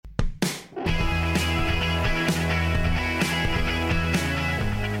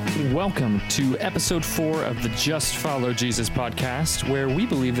Welcome to episode 4 of the Just Follow Jesus podcast, where we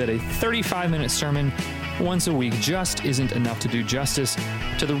believe that a 35-minute sermon once a week just isn't enough to do justice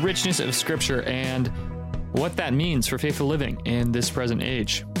to the richness of Scripture and what that means for faithful living in this present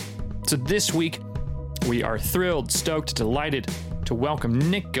age. So this week, we are thrilled, stoked, delighted to welcome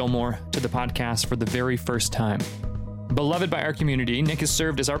Nic Gilmour to the podcast for the very first time. Beloved by our community, Nic has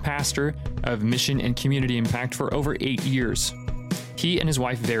served as our pastor of mission and community impact for over 8 years. He and his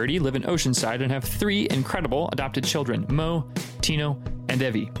wife, Verity, live in Oceanside and have 3 incredible adopted children, Mo, Tino, and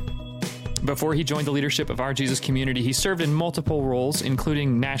Evie. Before he joined the leadership of our Jesus community, he served in multiple roles,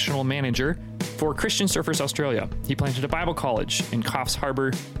 including national manager for Christian Surfers Australia. He planted a Bible college in Coffs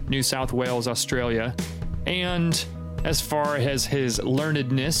Harbor, New South Wales, Australia. And as far as his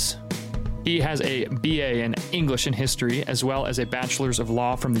learnedness, he has a BA in English and History, as well as a Bachelors of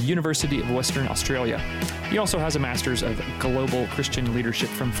Law from the University of Western Australia. He also has a Master's of Global Christian Leadership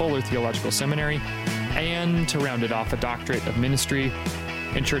from Fuller Theological Seminary, and to round it off, a Doctorate of Ministry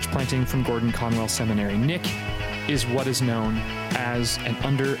in Church Planting from Gordon Conwell Seminary. Nic is what is known as an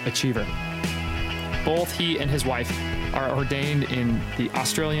underachiever. Both he and his wife are ordained in the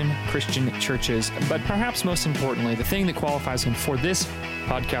Australian Christian churches, but perhaps most importantly, the thing that qualifies him for this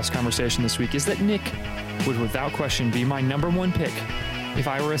podcast conversation this week is that Nic would without question be my number 1 pick if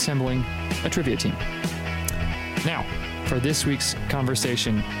I were assembling a trivia team. Now, for this week's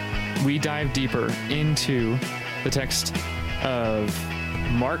conversation, we dive deeper into the text of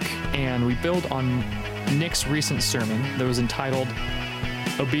Mark, and we build on Nic's recent sermon that was entitled,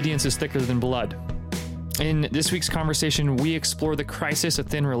 Obedience is Thicker Than Blood. In this week's conversation, we explore the crisis of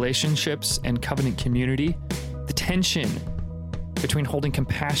thin relationships and covenant community, the tension between holding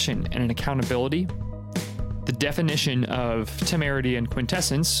compassion and an accountability, the definition of temerity and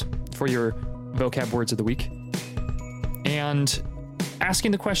quintessence for your vocab words of the week, and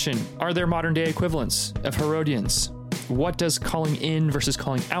asking the question, are there modern day equivalents of Herodians? What does calling in versus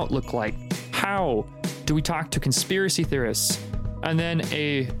calling out look like? How do we talk to conspiracy theorists? And then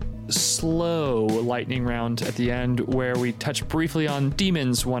a slow lightning round at the end where we touch briefly on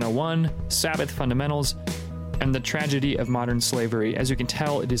Demons 101, Sabbath fundamentals, and the tragedy of modern slavery. As you can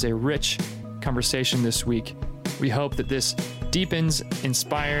tell, it is a rich conversation this week. We hope that this deepens,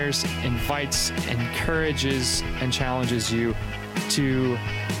 inspires, invites, encourages, and challenges you to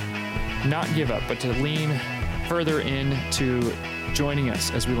not give up, but to lean further into joining us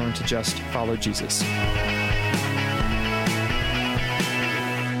as we learn to just follow Jesus.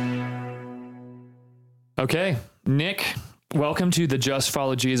 Okay, Nic, welcome to the Just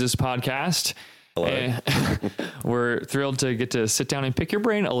Follow Jesus podcast. Hello. We're thrilled to get to sit down and pick your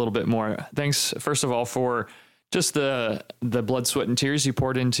brain a little bit more. Thanks, first of all, for just the blood, sweat, and tears you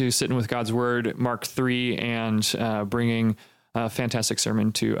poured into sitting with God's Word, Mark 3, and bringing a fantastic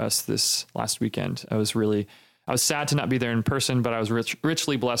sermon to us this last weekend. I was sad to not be there in person, but I was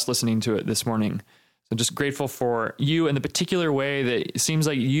richly blessed listening to it this morning. So just grateful for you in the particular way that it seems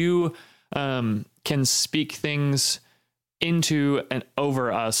like you can speak things into and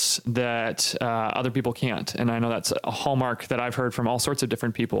over us that other people can't. And I know that's a hallmark that I've heard from all sorts of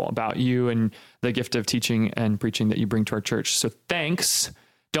different people about you and the gift of teaching and preaching that you bring to our church. So thanks.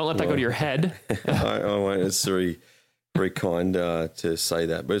 Don't let that go to your head. I won't. It's very, very kind to say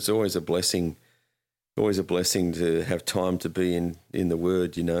that, but it's always a blessing. Always a blessing to have time to be in the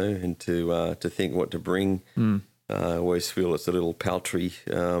Word, and to think what to bring. I always feel it's a little paltry,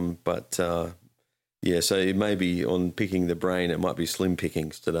 but so maybe on picking the brain, it might be slim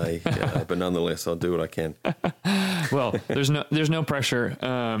pickings today, but nonetheless, I'll do what I can. Well, there's no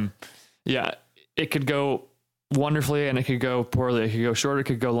pressure. It could go wonderfully and it could go poorly. It could go short, it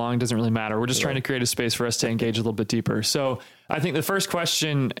could go long. It doesn't really matter. We're just trying to create a space for us to engage a little bit deeper. So I think the first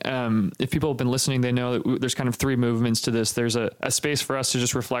question, if people have been listening, they know that there's kind of 3 movements to this. There's a space for us to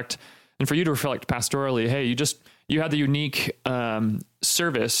just reflect and for you to reflect pastorally. Hey, you had the unique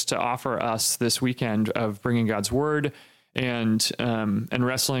service to offer us this weekend of bringing God's Word and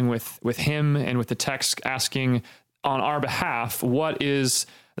wrestling with Him and with the text, asking on our behalf, what is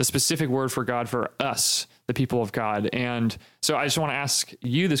the specific word for God for us, the people of God? And so I just want to ask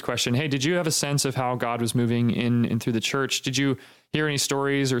you this question. Hey, did you have a sense of how God was moving in and through the church? Did you hear any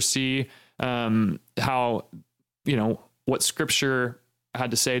stories or see how, what Scripture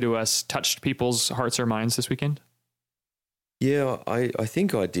had to say to us touched people's hearts or minds this weekend? Yeah, I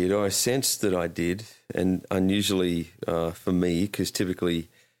think I did. I sensed that I did, and unusually for me, because typically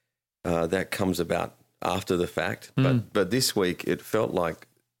that comes about after the fact. But this week it felt like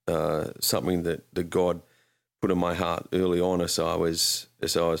something that God put in my heart early on as I was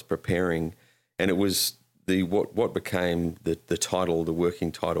preparing, and it was what became the title, the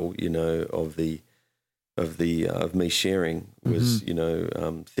working title, of me sharing was,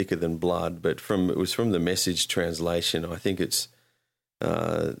 thicker than blood. But it was from the Message translation. I think it's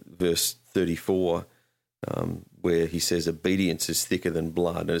verse 34, where he says obedience is thicker than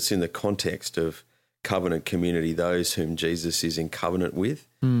blood. And it's in the context of covenant community, those whom Jesus is in covenant with,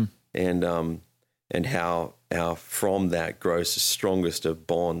 and how from that grows the strongest of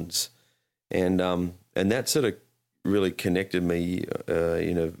bonds. And that sort of really connected me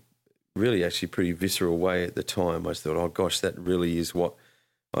in a really actually pretty visceral way at the time. I just thought, oh gosh, that really is what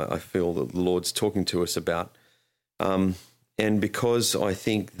I feel that the Lord's talking to us about. And because I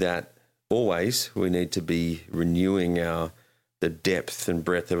think that always we need to be renewing the depth and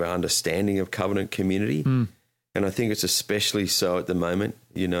breadth of our understanding of covenant community. And I think it's especially so at the moment,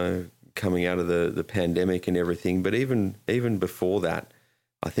 coming out of the pandemic and everything. But even before that,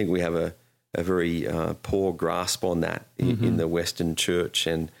 I think we have a very poor grasp on that in the Western church.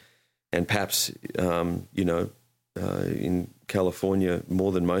 And perhaps, in California,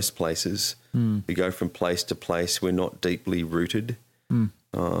 more than most places, we go from place to place. We're not deeply rooted.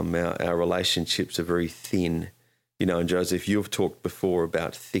 Our relationships are very thin. And Joseph, you've talked before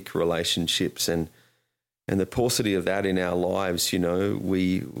about thick relationships and the paucity of that in our lives.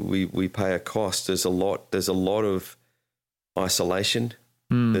 We pay a cost. There's a lot of isolation.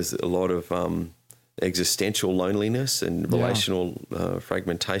 There's a lot of existential loneliness and relational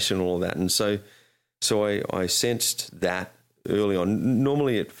fragmentation, all of that. And so I sensed that early on.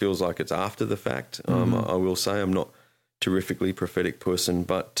 Normally it feels like it's after the fact. I will say I'm not a terrifically prophetic person,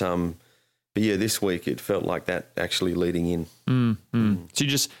 but yeah, this week it felt like that actually leading in. So you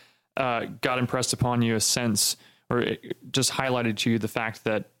just got impressed upon you a sense, or it just highlighted to you the fact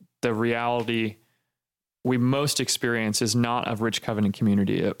that the reality we most experience is not of rich covenant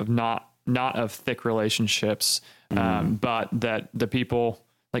community, of not of thick relationships, but that the people,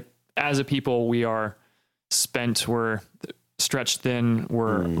 like as a people, we are spent, we're stretched thin,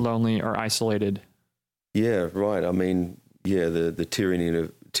 we're lonely or isolated. Yeah, right. I mean, the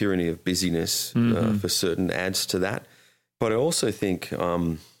tyranny of busyness for certain adds to that. But I also think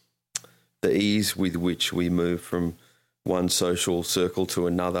the ease with which we move from one social circle to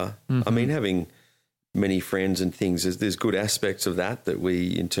another. I mean, having many friends and things, there's good aspects of that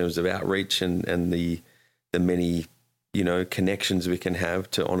we, in terms of outreach and the many, connections we can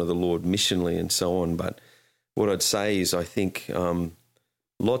have to honor the Lord missionally and so on. But what I'd say is I think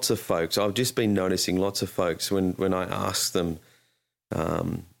lots of folks, I've just been noticing lots of folks when I ask them,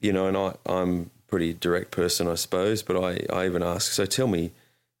 and I'm a pretty direct person, I suppose, but I even ask, so tell me,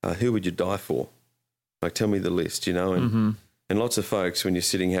 who would you die for? Like, tell me the list, and lots of folks, when you're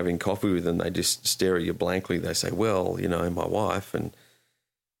sitting having coffee with them, they just stare at you blankly. They say, well, my wife and,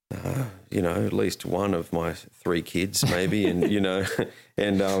 at least one of my 3 kids maybe, and, but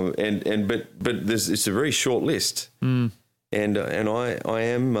it's a very short list. And I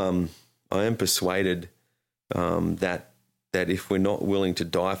am persuaded that if we're not willing to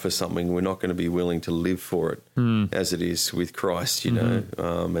die for something, we're not going to be willing to live for it as it is with Christ,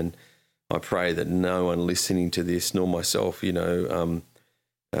 and I pray that no one listening to this, nor myself, comes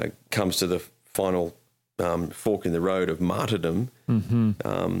to the final fork in the road of martyrdom.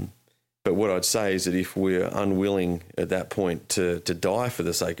 But what I'd say is that if we're unwilling at that point to die for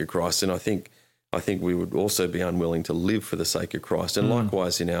the sake of Christ, then I think we would also be unwilling to live for the sake of Christ. And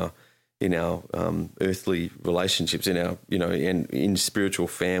likewise in our earthly relationships, in our and in spiritual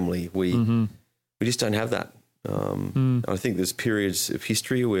family, we just don't have that. I think there's periods of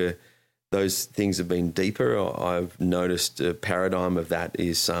history where those things have been deeper. I've noticed a paradigm of that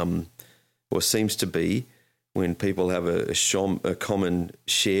is, or seems to be, when people have a common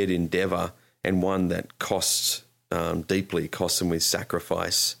shared endeavour and one that costs deeply, costs them with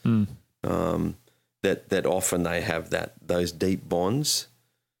sacrifice. That often they have those deep bonds.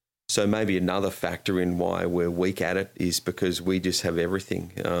 So maybe another factor in why we're weak at it is because we just have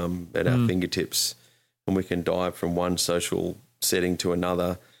everything at our fingertips, and we can dive from one social setting to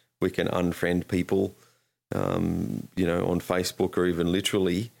another. We can unfriend people, on Facebook or even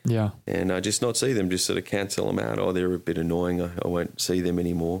literally. Yeah. And just not see them, just sort of cancel them out. Oh, they're a bit annoying. I won't see them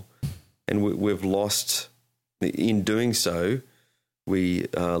anymore. And we've lost, in doing so, we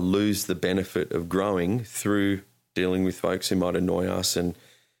lose the benefit of growing through dealing with folks who might annoy us, and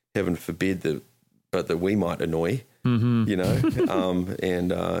heaven forbid that we might annoy, and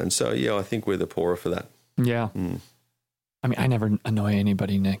so, I think we're the poorer for that. Yeah. I mean, I never annoy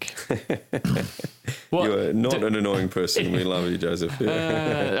anybody, Nick. Well, you're not an annoying person. We love you, Joseph.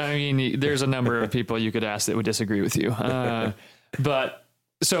 I mean, there's a number of people you could ask that would disagree with you. But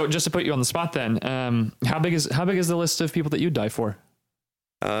So just to put you on the spot then, how big is the list of people that you'd die for?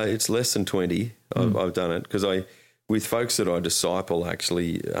 It's less than 20. I've done it because with folks that I disciple,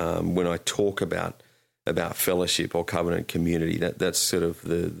 actually, when I talk about fellowship or covenant community, that's sort of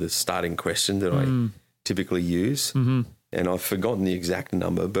the starting question that I typically use. Mm-hmm. And I've forgotten the exact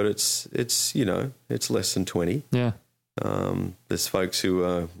number, but it's less than 20. Yeah. There's folks who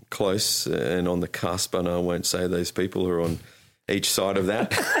are close and on the cusp, and I won't say those people who are on each side of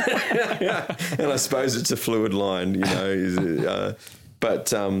that. And I suppose it's a fluid line, but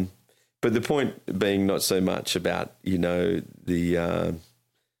the point being not so much about, the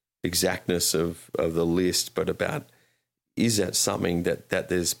exactness of the list, but about, is that something that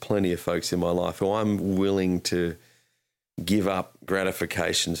there's plenty of folks in my life who I'm willing to give up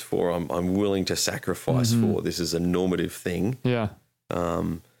gratifications for, I'm willing to sacrifice for. This is a normative thing. Yeah.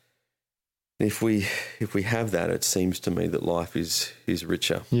 If we have that, it seems to me that life is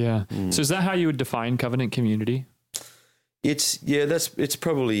richer. Yeah. So is that how you would define covenant community? It's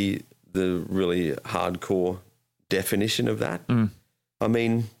probably the really hardcore definition of that. I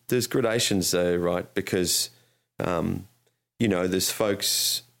mean, there's gradations though, right? Because there's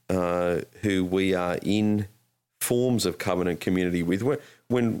folks who we are in forms of covenant community with.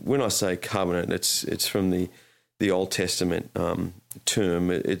 When I say covenant, it's from the Old Testament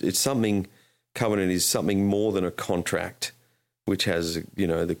term. It's something. Covenant is something more than a contract, which has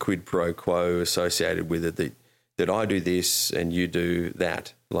the quid pro quo associated with it. That I do this and you do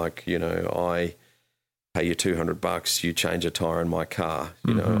that. Like I pay you $200, you change a tire in my car.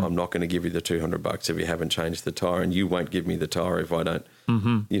 I'm not going to give you the $200 if you haven't changed the tire, and you won't give me the tire if I don't.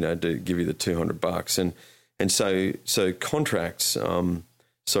 Give you the $200. And so contracts.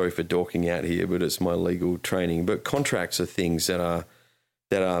 Sorry for dorking out here, but it's my legal training. But contracts are things that are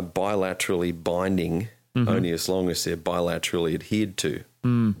bilaterally binding only as long as they're bilaterally adhered to.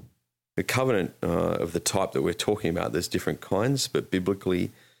 The covenant of the type that we're talking about, there's different kinds, but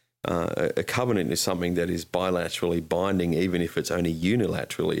biblically, a covenant is something that is bilaterally binding, even if it's only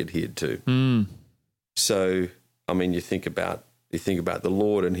unilaterally adhered to. So, I mean, you think about the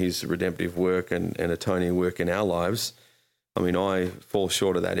Lord and his redemptive work and atoning work in our lives. I mean, I fall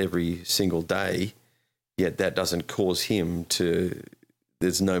short of that every single day, yet that doesn't cause him to...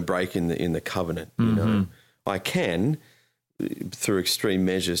 There's no break in the covenant. I can, through extreme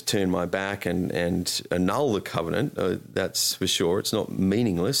measures, turn my back and annul the covenant. That's for sure. It's not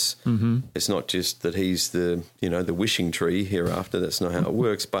meaningless. It's not just that he's the wishing tree hereafter. That's not how it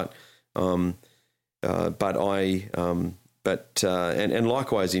works. But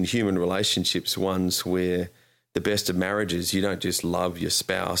likewise in human relationships, ones where the best of marriages, you don't just love your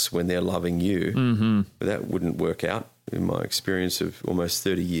spouse when they're loving you. That wouldn't work out. In my experience of almost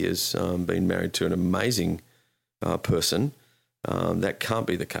 30 years, being married to an amazing person, that can't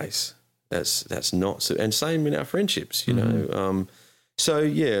be the case. That's not so. And same in our friendships, So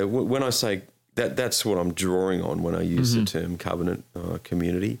yeah, when I say that, that's what I'm drawing on when I use the term covenant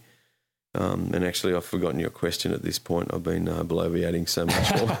community. And actually, I've forgotten your question at this point. I've been bloviating so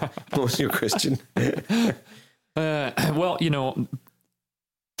much. What was your question? Well,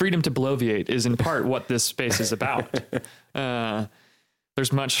 freedom to bloviate is in part what this space is about.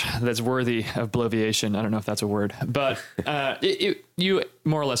 There's much that's worthy of bloviation. I don't know if that's a word, but you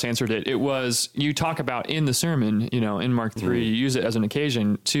more or less answered it. It was, you talk about in the sermon, in Mark 3, you use it as an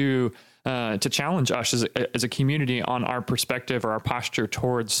occasion to challenge us as a community on our perspective or our posture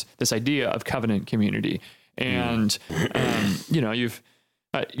towards this idea of covenant community. And,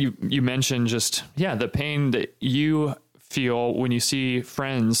 you mentioned just, the pain that you feel when you see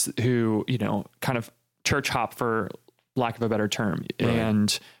friends who, kind of church hop, for lack of a better term. Right.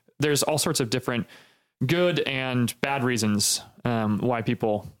 And there's all sorts of different good and bad reasons why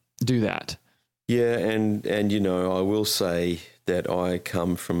people do that. Yeah. And, I will say that I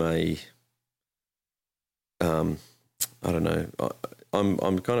come from I don't know,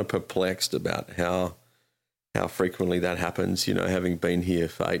 I'm kind of perplexed about how frequently that happens. Having been here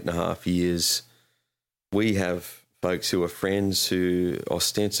for 8.5 years, we have folks who are friends who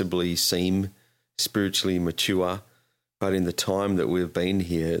ostensibly seem spiritually mature, but in the time that we've been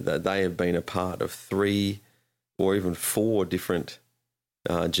here, that they have been a part of 3 or even 4 different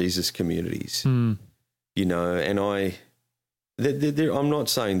Jesus communities. And I'm not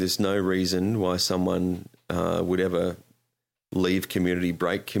saying there's no reason why someone would ever leave community,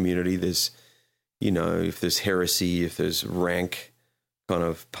 break community. There's, if there's heresy, if there's rank kind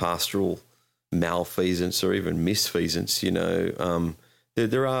of pastoral malfeasance or even misfeasance,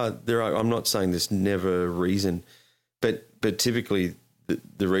 there are, I'm not saying there's never a reason, but typically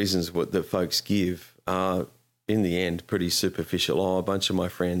the reasons what the folks give are, in the end pretty superficial. Oh, a bunch of my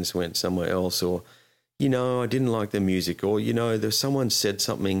friends went somewhere else, or, I didn't like the music, or, there's someone said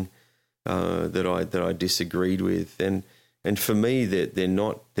something that I disagreed with. And for me, they're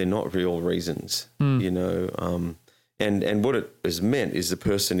not real reasons, And what it has meant is the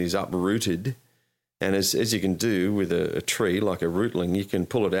person is uprooted. And as you can do with a tree, like a rootling, you can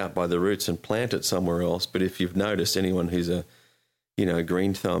pull it out by the roots and plant it somewhere else. But if you've noticed, anyone who's a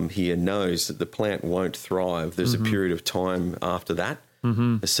green thumb here knows that the plant won't thrive. There's a period of time after that,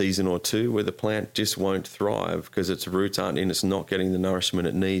 a season or two, where the plant just won't thrive because its roots aren't in, it's not getting the nourishment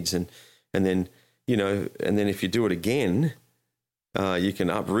it needs. And then if you do it again, you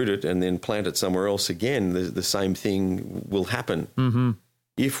can uproot it and then plant it somewhere else again. The same thing will happen. Mm-hmm.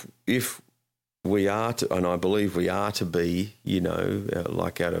 If we are to, and I believe we are to be,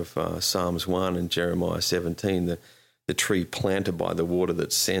 like out of Psalms 1 and Jeremiah 17, the tree planted by the water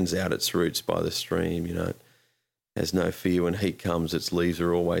that sends out its roots by the stream, it has no fear when heat comes, its leaves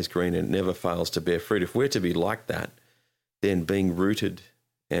are always green and it never fails to bear fruit. If we're to be like that, then being rooted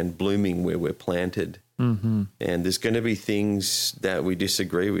and blooming where we're planted, and there's going to be things that we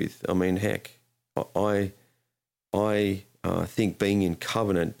disagree with. I mean, heck, I think being in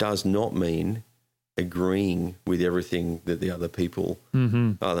covenant does not mean agreeing with everything that the other people,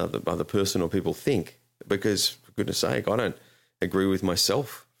 other person or people think, because for goodness sake, I don't agree with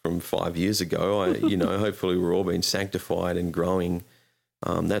myself from 5 years ago. Hopefully we're all being sanctified and growing.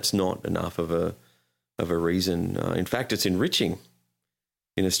 That's not enough of a reason. In fact, it's enriching.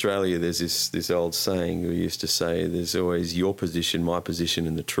 In Australia, there's this old saying we used to say, there's always your position, my position,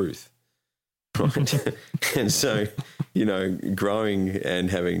 and the truth. Right? And so, growing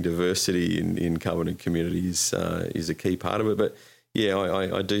and having diversity in covenant communities is a key part of it. But yeah,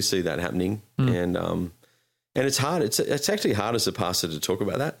 I do see that happening, and it's hard. It's actually hard as a pastor to talk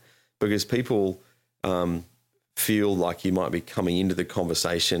about that, because people feel like you might be coming into the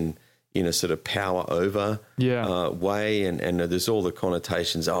conversation in a sort of power over way, and there's all the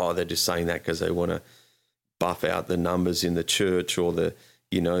connotations. Oh, they're just saying that because they want to buff out the numbers in the church, or the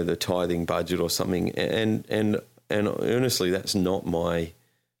tithing budget or something. And honestly, that's not my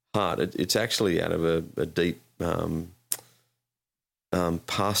heart. It's actually out of a deep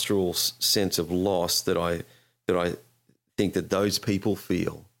pastoral sense of loss that I think that those people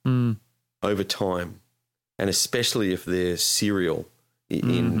feel over time, and especially if they're serial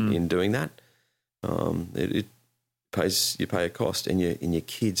in doing that, it pays. You pay a cost, and your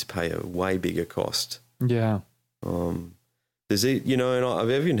kids pay a way bigger cost. Yeah. There's and I've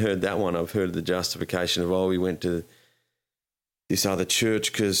even heard that one. I've heard the justification of, we went to this other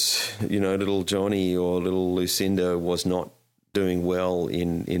church because little Johnny or little Lucinda was not doing well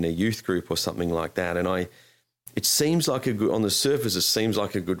in a youth group or something like that. And it seems like on the surface, it seems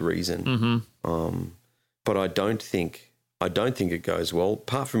like a good reason. But I don't think it goes well.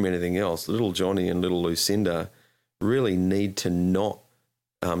 Apart from anything else, little Johnny and little Lucinda really need to not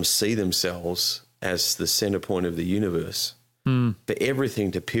see themselves as the center point of the universe. For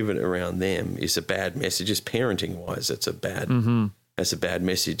everything to pivot around them is a bad message. Just parenting-wise, that's a bad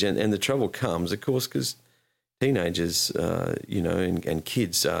message. And the trouble comes, of course, because teenagers, and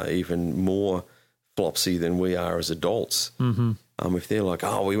kids are even more flopsy than we are as adults. If they're like,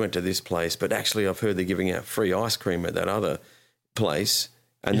 we went to this place, but actually I've heard they're giving out free ice cream at that other place,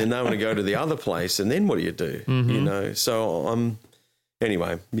 and then they want to go to the other place, and then what do you do? So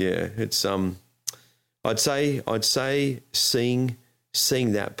anyway, yeah, it's I'd say seeing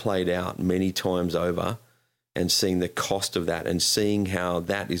that played out many times over, and seeing the cost of that, and seeing how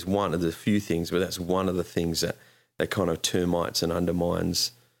that is one of the few things, but that's one of the things that kind of termites and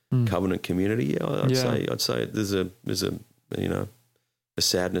undermines covenant community. Yeah, I'd say there's a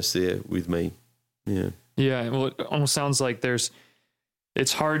sadness there with me. Yeah. Yeah. Well, it almost sounds like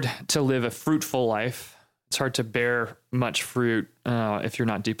it's hard to live a fruitful life. It's hard to bear much fruit if you're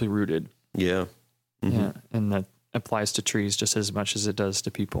not deeply rooted. Yeah. Yeah. And that applies to trees just as much as it does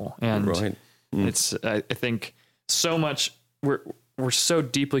to people. And right. It's, I think so much, we're so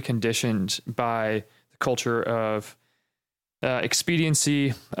deeply conditioned by the culture of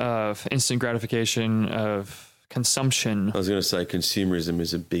expediency, of instant gratification, of consumption. I was going to say consumerism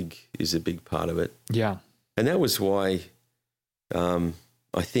is a big part of it. Yeah. And that was why I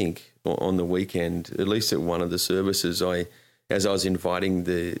think on the weekend, at least at one of the services, as I was inviting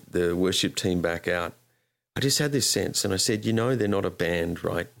the worship team back out, I just had this sense, and I said, they're not a band,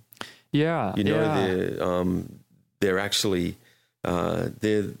 right? Yeah. They're actually,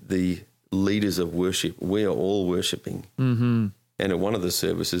 they're the leaders of worship. We are all worshiping. Mm-hmm. And at one of the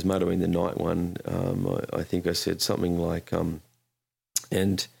services, might have been the night one, I think I said something like,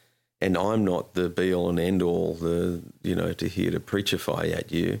 and and I'm not the be all and end all, to here to preachify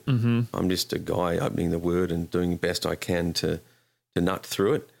at you. Mm-hmm. I'm just a guy opening the Word and doing the best I can to nut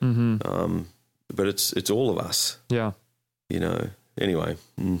through it. Mm-hmm. But it's all of us. Yeah. Anyway.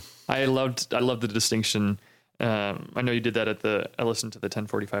 I loved the distinction. I know you did that I listened to the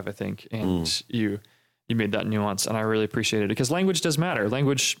 1045, I think, and you made that nuance, and I really appreciated it because language does matter.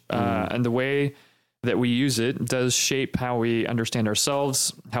 Language and the way that we use it does shape how we understand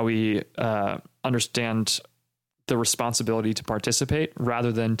ourselves, how we understand the responsibility to participate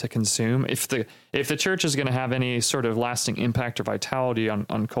rather than to consume. If the church is going to have any sort of lasting impact or vitality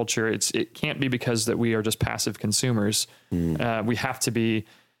on culture, it can't be because that we are just passive consumers. We have to be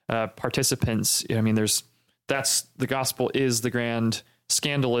participants. I mean, that's the gospel is the grand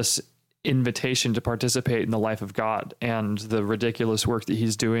scandalous invitation to participate in the life of God and the ridiculous work that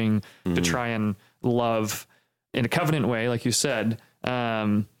he's doing to try and love in a covenant way, like you said,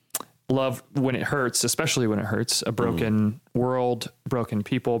 love when it hurts, especially when it hurts, a broken world, broken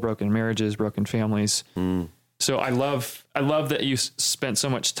people, broken marriages, broken families. So I love that you spent so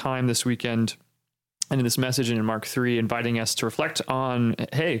much time this weekend and in this message and in Mark 3, inviting us to reflect on,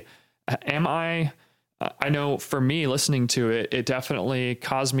 hey, I know for me listening to it, it definitely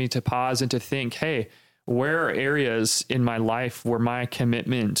caused me to pause and to think, hey, where are areas in my life where my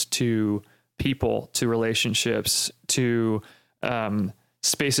commitment to people, to relationships, to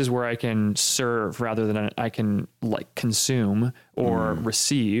spaces where I can serve rather than I can like consume or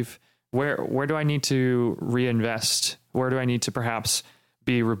receive, where do I need to reinvest? Where do I need to perhaps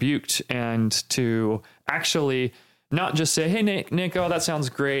be rebuked and to actually not just say, hey, Nick, oh, that sounds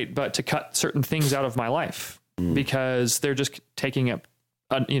great, but to cut certain things out of my life because they're just taking up,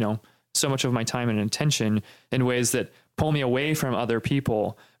 so much of my time and attention in ways that pull me away from other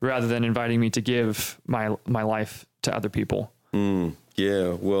people rather than inviting me to give my life to other people.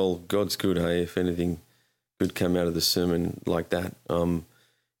 Yeah, well, God's good, hey, if anything good come out of the sermon like that.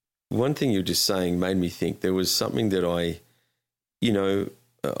 One thing you're just saying made me think there was something that I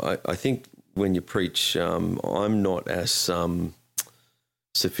think when you preach, I'm not as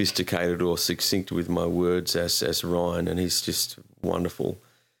sophisticated or succinct with my words as Ryan, and he's just wonderful.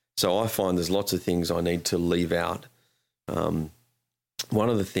 So I find there's lots of things I need to leave out. One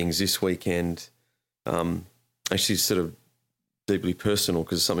of the things this weekend, actually sort of deeply personal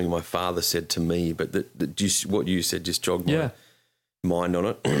because it's something my father said to me, but what you said just jogged my mind on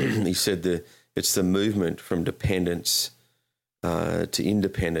it. He said it's the movement from dependence to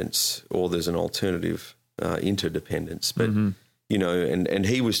independence, or there's an alternative, interdependence. But, and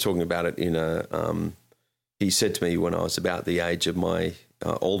he was talking about it he said to me when I was about the age of my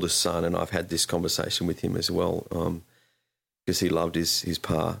oldest son, and I've had this conversation with him as well, because he loved his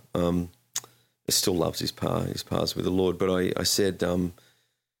pa. He still loves his pa. His pa's with the Lord. But I said,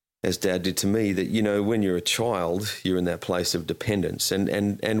 as Dad did to me, that, when you're a child, you're in that place of dependence.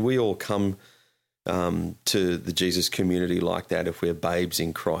 And we all come to the Jesus community like that if we're babes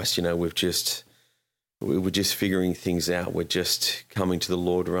in Christ. We're just figuring things out. We're just coming to the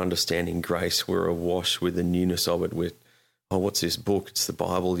Lord. We're understanding grace. We're awash with the newness of it. What's this book? It's the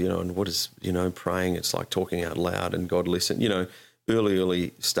Bible, and what is, praying? It's like talking out loud and God listen.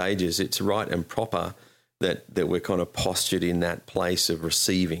 Early stages, it's right and proper that we're kind of postured in that place of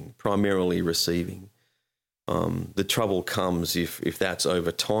receiving, primarily receiving. The trouble comes if that's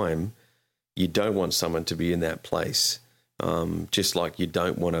over time. You don't want someone to be in that place, just like you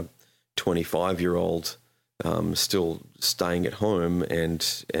don't want a 25-year-old still staying at home and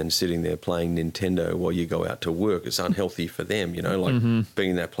sitting there playing Nintendo while you go out to work. It's unhealthy for them, being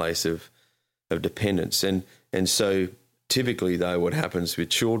in that place of dependence. And so typically, though, what happens with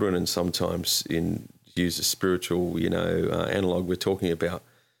children, and sometimes use a spiritual, analog, we're talking about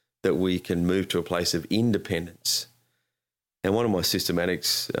that we can move to a place of independence. And one of my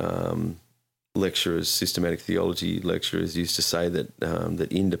systematics lecturers, systematic theology lecturers, used to say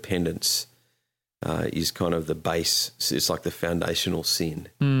that independence is kind of the base. It's like the foundational sin.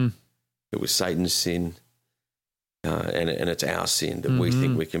 It was Satan's sin, and it's our sin that we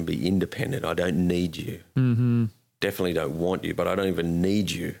think we can be independent. I don't need you. Definitely don't want you, but I don't even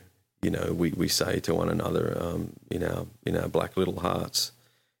need you. We say to one another in our black little hearts,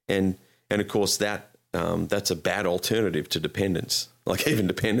 and of course that's a bad alternative to dependence. Like even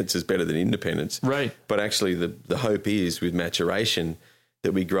dependence is better than independence, right? But actually, the hope is with maturation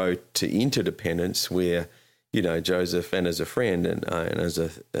that we grow to interdependence, where Joseph, and as a friend and as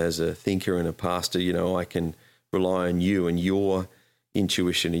a thinker and a pastor, I can rely on you and your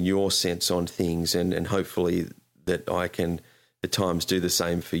intuition and your sense on things, and hopefully that I can at times do the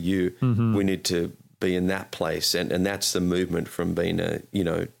same for you. We need to be in that place, and that's the movement from being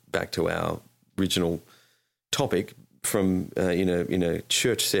back to our original topic, from in a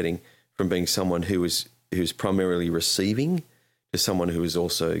church setting, from being someone who's primarily receiving to someone who is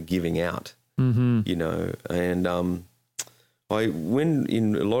also giving out. And when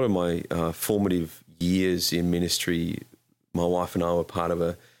in a lot of my formative years in ministry, my wife and I were part of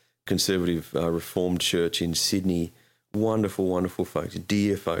a conservative Reformed church in Sydney. Wonderful, wonderful folks,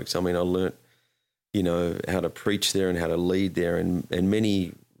 dear folks. I mean, I learnt, how to preach there and how to lead there, and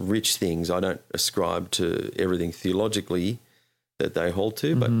many rich things. I don't ascribe to everything theologically that they hold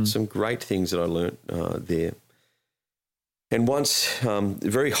to, but some great things that I learnt there. And once,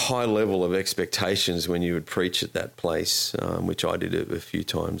 very high level of expectations when you would preach at that place, which I did a few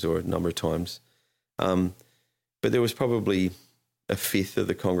times or a number of times. But there was probably a fifth of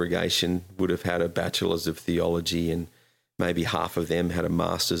the congregation would have had a bachelor's of theology, and maybe half of them had a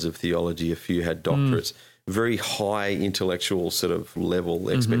master's of theology. A few had doctorates. Very high intellectual sort of level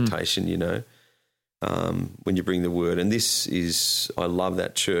expectation, when you bring the word. And this is, I love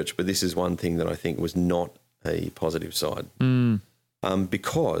that church, but this is one thing that I think was not a positive side.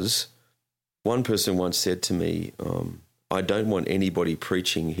 Because one person once said to me, I don't want anybody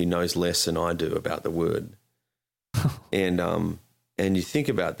preaching who knows less than I do about the word. And you think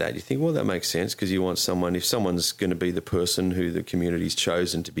about that, you think, well, that makes sense, because you want someone, if someone's going to be the person who the community's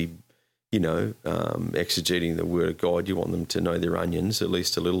chosen to be, exegeting the word of God, you want them to know their onions at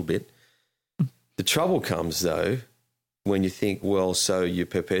least a little bit. The trouble comes, though, when you think, well, so you're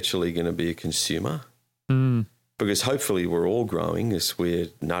perpetually going to be a consumer? Because hopefully we're all growing as we're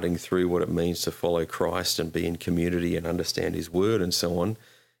nutting through what it means to follow Christ and be in community and understand his word and so on.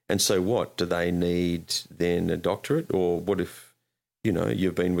 And so what? Do they need then a doctorate? Or what if,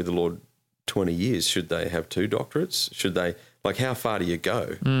 you've been with the Lord 20 years? Should they have 2 doctorates? Should they, how far do you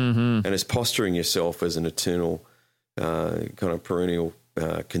go? And it's posturing yourself as an eternal kind of perennial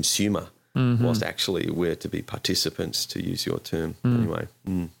consumer, whilst actually we're to be participants, to use your term. Anyway.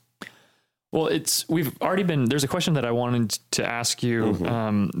 Well, there's a question that I wanted to ask you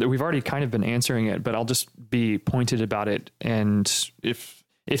that we've already kind of been answering it, but I'll just be pointed about it. And if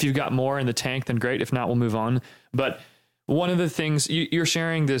you've got more in the tank, then great. If not, we'll move on. But one of the things you're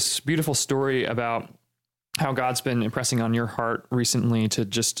sharing this beautiful story about how God's been impressing on your heart recently to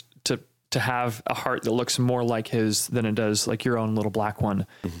have a heart that looks more like his than it does like your own little black one.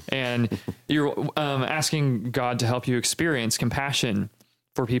 And you're asking God to help you experience compassion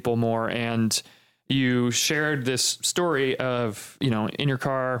for people more. And you shared this story of, in your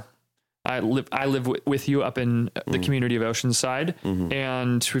car, I live with you up in the community of Oceanside,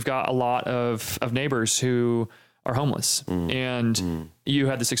 and we've got a lot of neighbors who are homeless. And you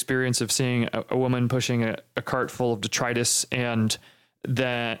had this experience of seeing a woman pushing a cart full of detritus and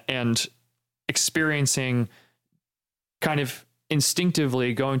experiencing kind of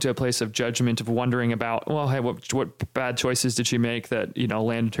instinctively going to a place of judgment, of wondering about, well, hey, what bad choices did she make that,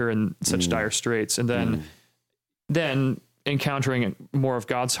 landed her in such dire straits? And then encountering more of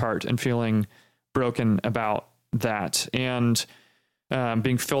God's heart and feeling broken about that, and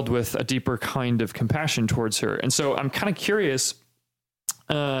being filled with a deeper kind of compassion towards her. And so I'm kind of curious,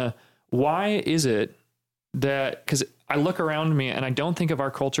 why is it that, because I look around me and I don't think of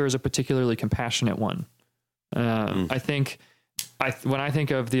our culture as a particularly compassionate one. I think when I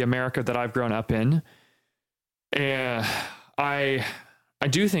think of the America that I've grown up in, I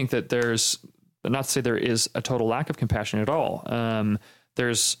do think that there's, not to say there is a total lack of compassion at all.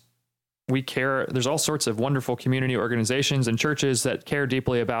 There's all sorts of wonderful community organizations and churches that care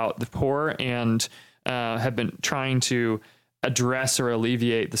deeply about the poor and have been trying to address or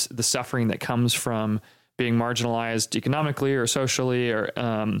alleviate the suffering that comes from being marginalized economically or socially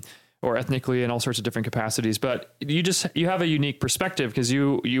or ethnically in all sorts of different capacities. But you have a unique perspective because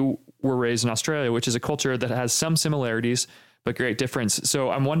you were raised in Australia, which is a culture that has some similarities, but great difference.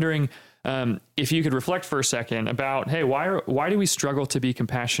 So I'm wondering if you could reflect for a second about, hey, why do we struggle to be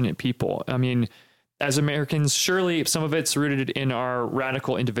compassionate people? I mean, as Americans, surely some of it's rooted in our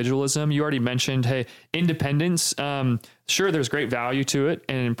radical individualism. You already mentioned, hey, independence. Sure, there's great value to it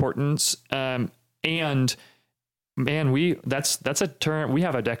and importance. And man, that's a term. We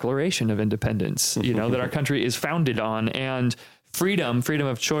have a Declaration of Independence, that our country is founded on, and freedom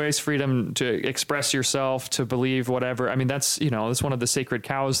of choice, freedom to express yourself, to believe whatever. I mean, that's one of the sacred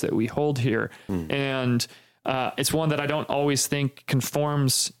cows that we hold here. And it's one that I don't always think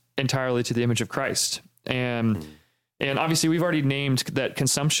conforms entirely to the image of Christ. And obviously we've already named that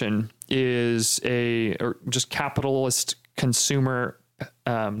consumption is or just capitalist consumer,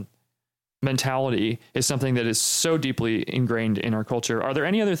 mentality is something that is so deeply ingrained in our culture. Are there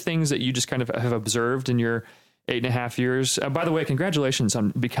any other things that you just kind of have observed in your 8.5 years. By the way, congratulations on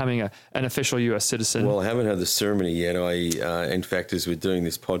becoming an official U.S. citizen. Well, I haven't had the ceremony yet. In fact, as we're doing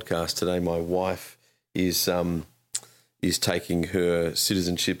this podcast today, my wife is taking her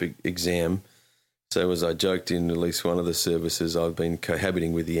citizenship exam. So as I joked in at least one of the services, I've been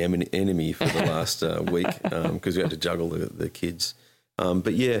cohabiting with the enemy for the last week because we had to juggle the kids.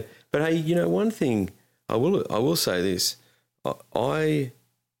 But hey, one thing I will say this, because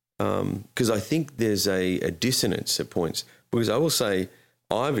I think there's a dissonance at points, because I will say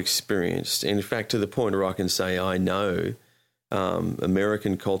I've experienced, and in fact to the point where I can say I know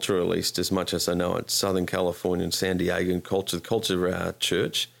American culture, at least as much as I know it, Southern California and San Diego culture, the culture of our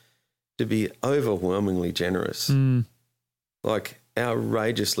church, to be overwhelmingly generous, like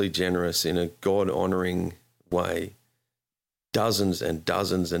outrageously generous in a God-honouring way. Dozens and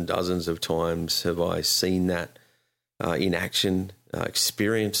dozens and dozens of times have I seen that in action,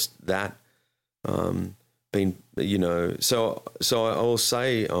 experienced that, been, so I will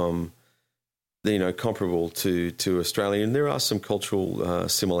say, comparable to Australia, and there are some cultural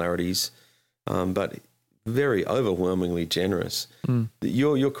similarities, but very overwhelmingly generous.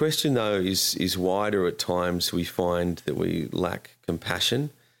 Your question, though, is wider at times. We find that we lack compassion.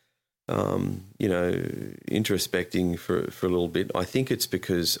 Introspecting for a little bit. I think it's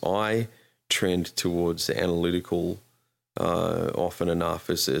because I trend towards the analytical often enough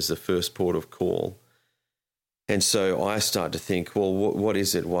as the first port of call. And so I start to think, well, what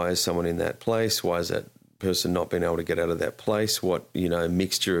is it? Why is someone in that place? Why is that person not been able to get out of that place? What,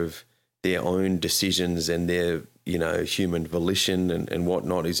 mixture of their own decisions and their, human volition and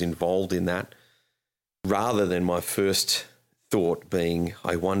whatnot is involved in that, rather than my first thought being,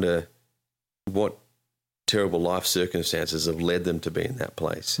 I wonder what terrible life circumstances have led them to be in that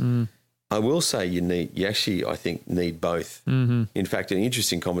place. I will say you actually, I think, need both. In fact, an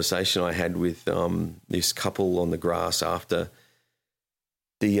interesting conversation I had with this couple on the grass after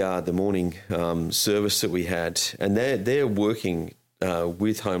the morning service that we had, and they're working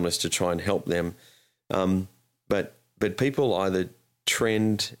with homeless to try and help them. But people either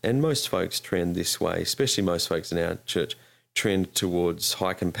trend, and most folks trend this way, especially most folks in our church, trend towards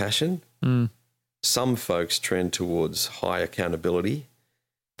high compassion. Some folks trend towards high accountability,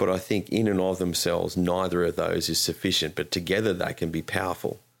 but I think in and of themselves, neither of those is sufficient, but together they can be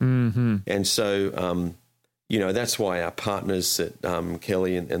powerful. And so, that's why our partners at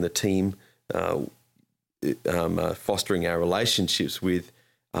Kelly and the team fostering our relationships with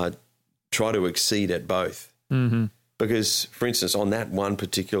try to exceed at both. Because, for instance, on that one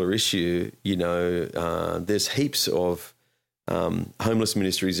particular issue, there's heaps of homeless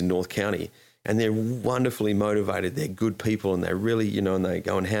ministries in North County, and they're wonderfully motivated. They're good people, and they really, and they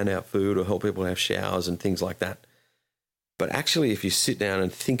go and hand out food or help people have showers and things like that. But actually, if you sit down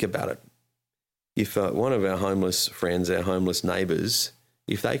and think about it, if one of our homeless friends, our homeless neighbours,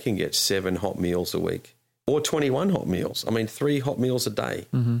 if they can get 7 hot meals a week or 21 hot meals, 3 hot meals a day,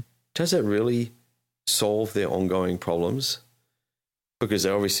 does that really solve their ongoing problems? Because they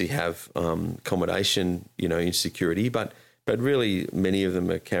obviously have accommodation, insecurity, but really many of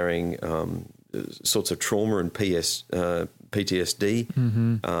them are carrying sorts of trauma and PTSD,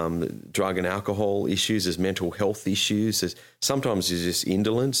 drug and alcohol issues, there's mental health issues, sometimes there's just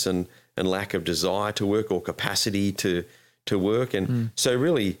indolence and lack of desire to work or capacity to work. And so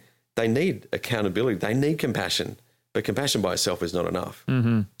really they need accountability, they need compassion, but compassion by itself is not enough.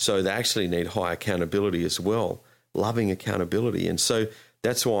 So they actually need high accountability as well, loving accountability. And so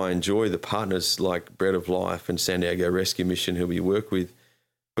that's why I enjoy the partners like Bread of Life and San Diego Rescue Mission who we work with,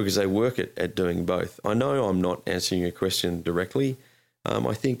 because they work at doing both. I know I'm not answering your question directly.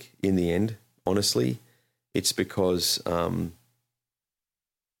 I think in the end, honestly, it's because I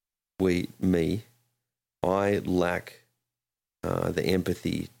lack the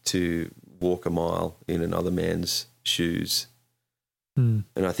empathy to walk a mile in another man's shoes. And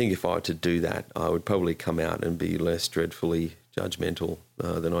I think if I were to do that, I would probably come out and be less dreadfully judgmental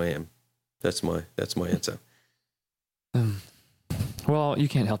than I am. That's my answer. Well, you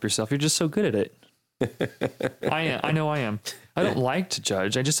can't help yourself. You're just so good at it. I know I am. I don't like to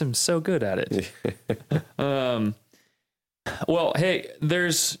judge. I just am so good at it. Well, hey,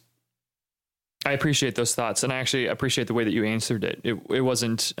 I appreciate those thoughts, and I actually appreciate the way that you answered it. It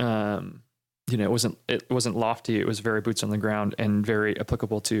wasn't, it wasn't lofty. It was very boots on the ground and very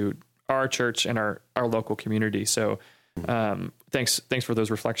applicable to our church and our local community. So, thanks for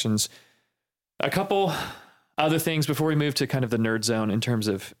those reflections. A couple other things before we move to kind of the nerd zone in terms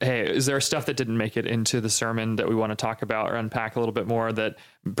of, hey, is there stuff that didn't make it into the sermon that we want to talk about or unpack a little bit more that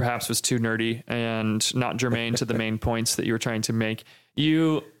perhaps was too nerdy and not germane to the main points that you were trying to make?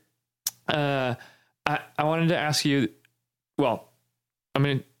 I I wanted to ask you, well, I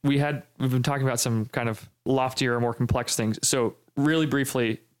mean, we've been talking about some kind of loftier, more complex things. So really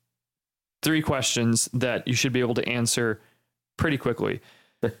briefly, 3 questions that you should be able to answer pretty quickly.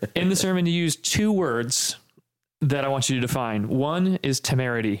 In the sermon, you use 2 words that I want you to define. One is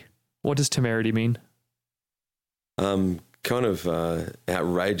temerity. What does temerity mean? Kind of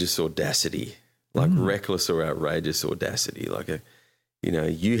outrageous audacity, like reckless or outrageous audacity. Like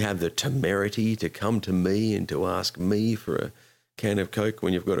you have the temerity to come to me and to ask me for a can of Coke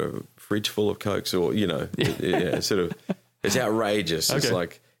when you've got a fridge full of Cokes, or it's outrageous. Okay. It's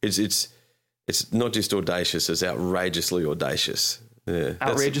like it's not just audacious; it's outrageously audacious. Yeah,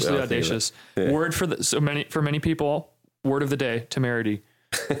 outrageously audacious. Yeah. Word for many people. Word of the day: temerity.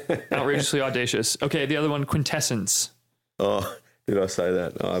 Outrageously audacious. Okay, the other one: quintessence. Oh, did I say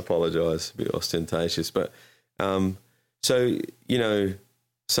that? I apologize. A bit ostentatious, but so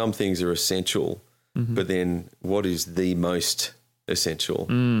some things are essential, but then what is the most essential?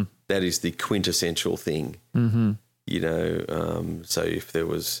 That is the quintessential thing. So if there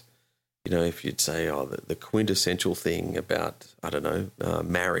was, if you'd say, the quintessential thing about, I don't know,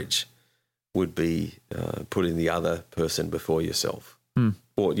 marriage would be putting the other person before yourself,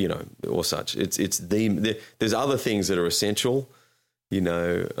 or or such. There's other things that are essential.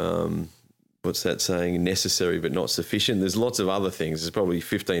 What's that saying? Necessary but not sufficient. There's lots of other things. There's probably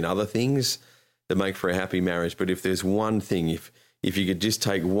 15 other things that make for a happy marriage. But if there's one thing, if you could just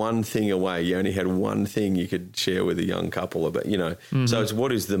take one thing away, you only had one thing you could share with a young couple about, So it's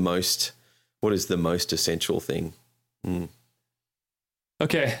what is the most essential thing?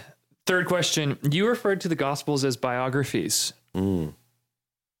 Okay. 3rd question. You referred to the Gospels as biographies. Do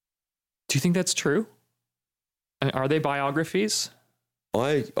you think that's true? Are they biographies?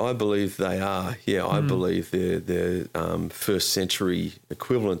 I believe they are. Yeah, I believe they're first century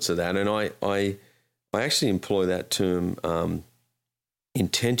equivalents of that, and I actually employ that term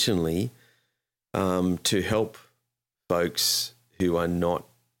intentionally to help folks who are not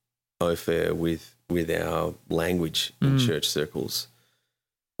au fait with our language in church circles.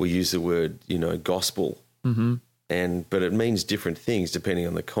 We use the word, gospel. But it means different things depending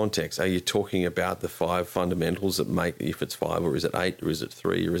on the context. Are you talking about the 5 fundamentals that make, if it's 5, or is it 8, or is it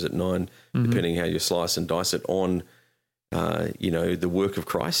 3, or is it 9, depending how you slice and dice it, on, the work of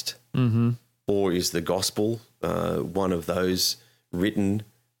Christ? Or is the gospel one of those written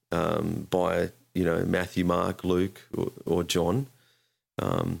by, Matthew, Mark, Luke, or John?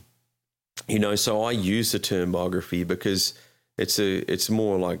 So I use the term biography because it's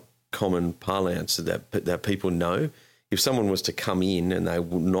more like common parlance that people know. If someone was to come in and they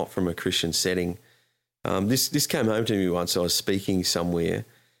were not from a Christian setting, this came home to me once. I was speaking somewhere,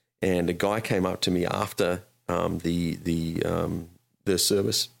 and a guy came up to me after the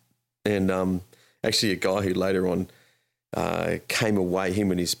service, and actually a guy who later on came away. Him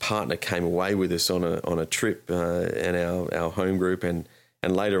and his partner came away with us on a trip and our home group, and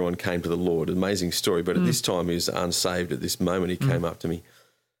later on came to the Lord. Amazing story, but at this time he was unsaved. At this moment, he came up to me.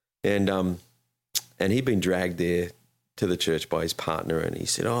 And he'd been dragged there to the church by his partner, and he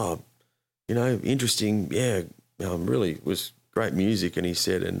said, interesting, yeah, really was great music. And he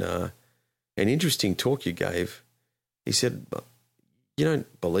said, an interesting talk you gave. He said, you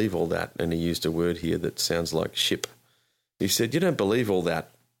don't believe all that. And he used a word here that sounds like ship. He said, you don't believe all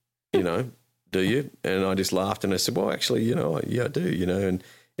that, do you? And I just laughed, and I said, well, actually, yeah, I do, and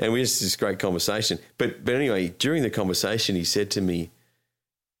we had this great conversation. But anyway, during the conversation, he said to me,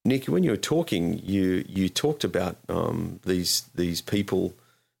 Nic, when you were talking, you talked about these people,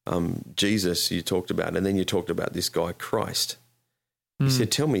 Jesus you talked about, and then you talked about this guy, Christ. He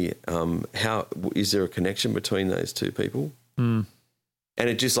said, tell me, how is there a connection between those two people? And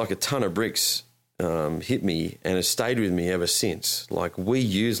it just like a ton of bricks hit me, and it stayed with me ever since. Like, we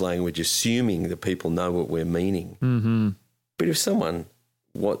use language assuming that people know what we're meaning. But if someone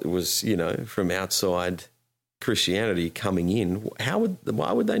was, from outside Christianity coming in,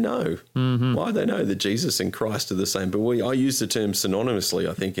 why would they know? Why would they know that Jesus and Christ are the same? But I use the term synonymously,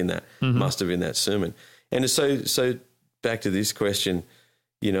 I think, in that must have in that sermon. And so back to this question,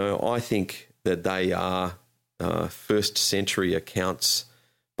 I think that they are first century accounts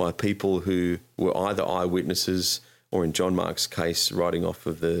by people who were either eyewitnesses, or in John Mark's case, writing off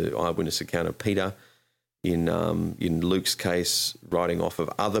of the eyewitness account of Peter. In Luke's case, writing off of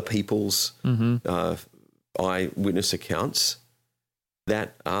other people's eyewitness accounts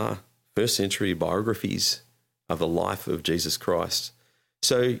that are first century biographies of the life of Jesus Christ.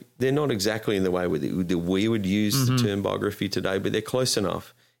 So they're not exactly in the way that we would use the term biography today, but they're close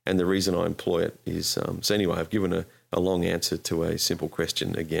enough. And the reason I employ it is, so anyway, I've given a long answer to a simple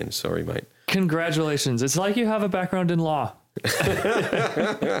question again. Sorry, mate. Congratulations. It's like you have a background in law.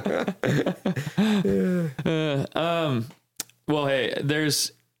 Well, hey,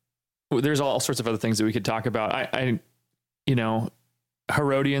 there's all sorts of other things that we could talk about. I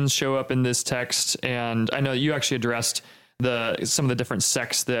Herodians show up in this text, and I know you actually addressed some of the different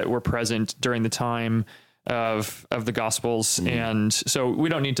sects that were present during the time of the Gospels. And so we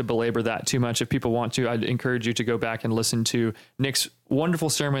don't need to belabor that too much. If people want to, I'd encourage you to go back and listen to Nic's wonderful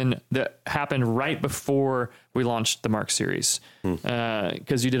sermon that happened right before we launched the Mark series,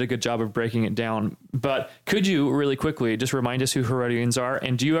 because you did a good job of breaking it down. But could you really quickly just remind us who Herodians are?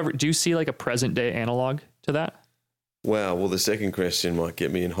 And do you see like a present day analog to that? Wow. Well, the second question might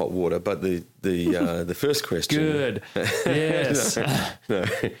get me in hot water, but the first question. Good. Yes. No.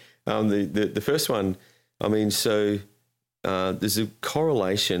 The first one. I mean, so there's a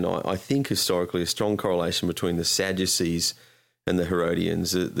correlation. I think historically a strong correlation between the Sadducees and the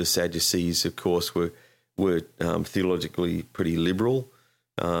Herodians. The Sadducees, of course, were theologically pretty liberal,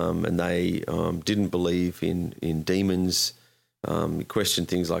 and they didn't believe in demons. Questioned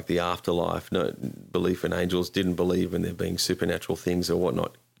things like the afterlife, no belief in angels, didn't believe in there being supernatural things or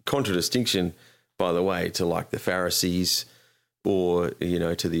whatnot. Contradistinction, by the way, to like the Pharisees or,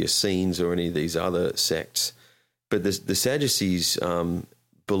 to the Essenes or any of these other sects. But the Sadducees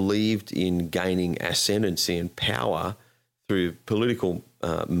believed in gaining ascendancy and power through political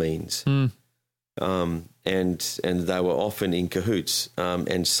means. And they were often in cahoots.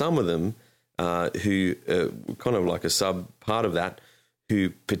 And some of them who kind of like a sub part of that, who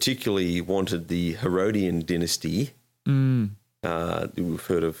particularly wanted the Herodian dynasty. We've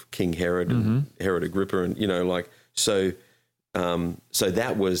heard of King Herod and Herod Agrippa, and so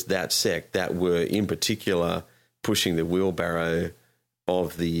that was that sect that were in particular pushing the wheelbarrow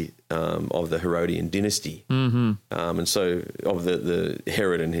of the Herodian dynasty, and so of the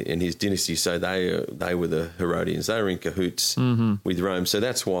Herod and his dynasty. So they were the Herodians. They were in cahoots with Rome. So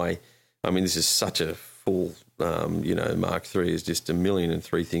that's why. I mean, this is such a full, Mark 3 is just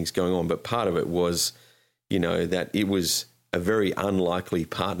 1,000,003 things going on. But part of it was, that it was a very unlikely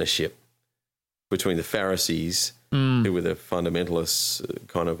partnership between the Pharisees, who were the fundamentalists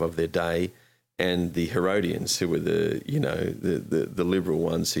kind of their day, and the Herodians, who were the liberal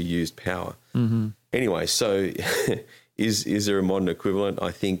ones who used power. Anyway, so is there a modern equivalent? I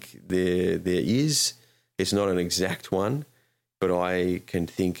think there is. It's not an exact one. But I can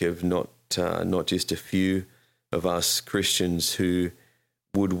think of not just a few of us Christians who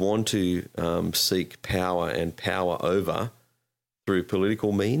would want to seek power and power over through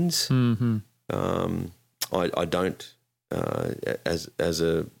political means. I don't, as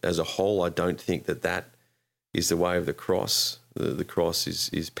a whole, I don't think that is the way of the cross. The cross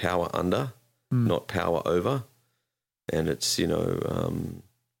is power under, not power over, and it's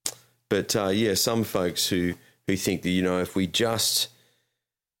some folks who think that, if we just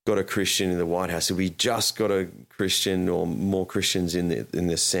got a Christian in the White House, if we just got a Christian or more Christians in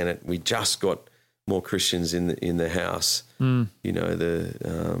the Senate, we just got more Christians in the House, the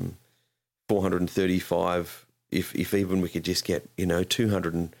 435, if even we could just get,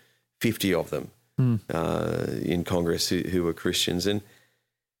 250 of them in Congress who are Christians. And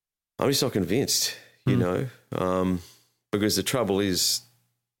I'm just not convinced, because the trouble is,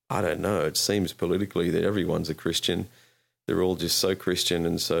 I don't know, it seems politically that everyone's a Christian. They're all just so Christian,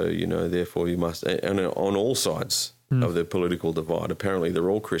 and so, therefore you must, and on all sides of the political divide, apparently they're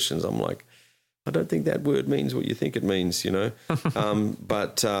all Christians. I'm like, I don't think that word means what you think it means,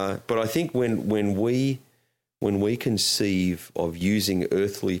 But I think when we conceive of using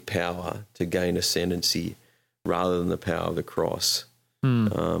earthly power to gain ascendancy rather than the power of the cross,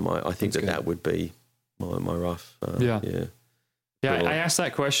 I think that would be my rough, Yeah, I asked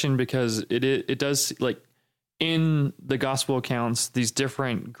that question because it does, like, in the gospel accounts, these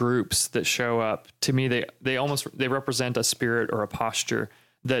different groups that show up, to me, they represent a spirit or a posture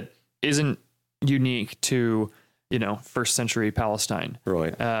that isn't unique to, first century Palestine.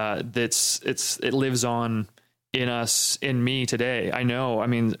 Right. It lives on in us, in me today. I know,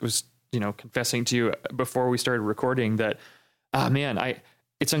 it was, confessing to you before we started recording that,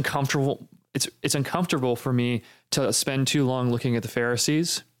 it's uncomfortable. It's uncomfortable for me to spend too long looking at the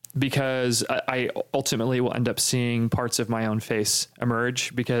Pharisees, because I ultimately will end up seeing parts of my own face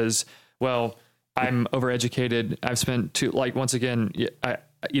emerge because, well, I'm overeducated. I've spent once again, I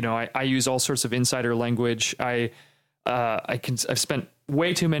use all sorts of insider language. I've spent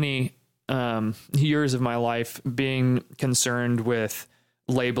way too many years of my life being concerned with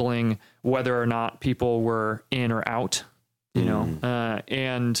labeling whether or not people were in or out,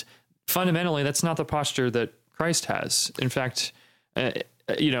 and fundamentally, that's not the posture that Christ has. In fact,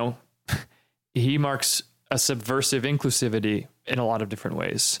 he marks a subversive inclusivity in a lot of different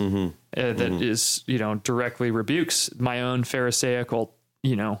ways that is, directly rebukes my own Pharisaical,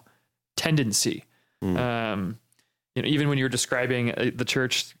 tendency. Even when you're describing the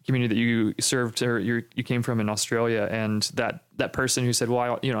church community that you served or you came from in Australia, and that person who said,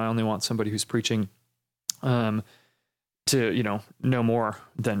 well, I only want somebody who's preaching, to, know more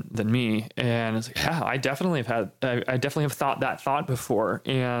than me. And it's like, yeah, I definitely have thought that thought before,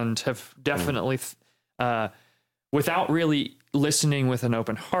 and have definitely, without really listening with an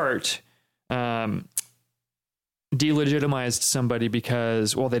open heart, delegitimized somebody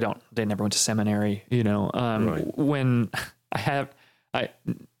because, well, they never went to seminary, right. When I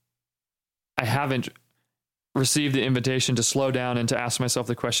haven't received the invitation to slow down and to ask myself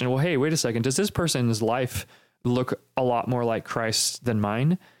the question, well, hey, wait a second, does this person's life look a lot more like Christ than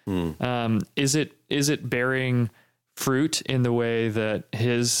mine? Is it bearing fruit in the way that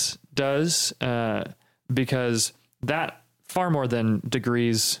his does? Because that, far more than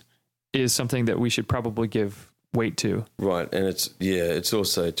degrees, is something that we should probably give weight to. Right. And it's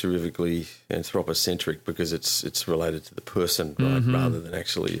also terrifically anthropocentric because it's related to the person, right? Rather than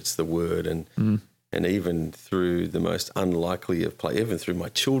actually it's the word. And even through the most unlikely of play, even through my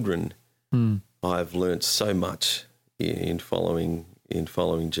children, I've learned so much in following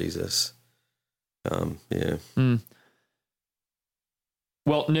Jesus.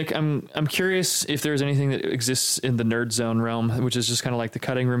 Well, Nic, I'm curious if there's anything that exists in the nerd zone realm, which is just kind of like the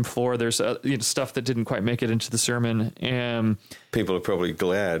cutting room floor. There's stuff that didn't quite make it into the sermon. People are probably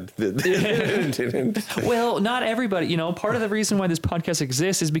glad that it didn't. Well, not everybody. Part of the reason why this podcast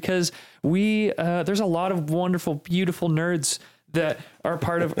exists is because there's a lot of wonderful, beautiful nerds that are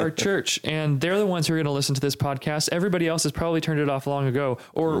part of our church, and they're the ones who are going to listen to this podcast. Everybody else has probably turned it off long ago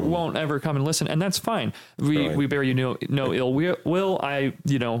or won't ever come and listen, and that's fine. We bear you no ill will. I,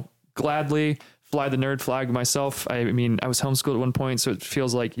 gladly fly the nerd flag myself. I mean, I was homeschooled at one point, so it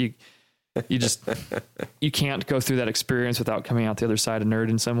feels like you just, you can't go through that experience without coming out the other side a nerd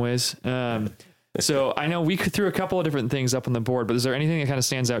in some ways. So I know we threw a couple of different things up on the board, but is there anything that kind of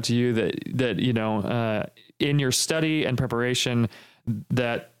stands out to you that in your study and preparation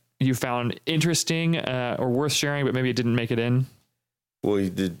that you found interesting or worth sharing, but maybe it didn't make it in? Well,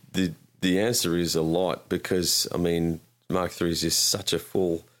 the answer is a lot, because I mean, Mark 3 is just such a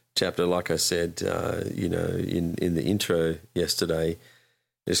full chapter. Like I said, in the intro yesterday,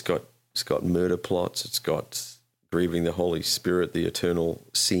 it's got murder plots. It's got grieving the Holy Spirit, the eternal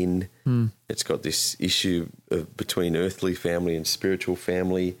sin. It's got this issue between earthly family and spiritual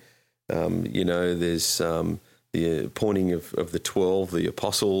family. There's the appointing of the 12, the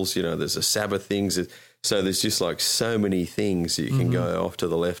apostles. There's the Sabbath things. So there's just like so many things that you can go off to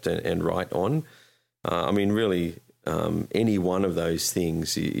the left and right on. I mean, really, any one of those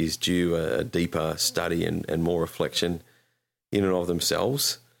things is due a deeper study and more reflection in and of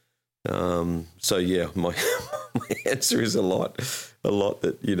themselves. So yeah, my answer is a lot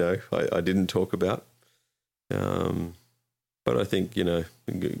that, I didn't talk about. But I think,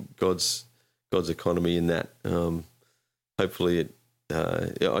 God's economy in that, hopefully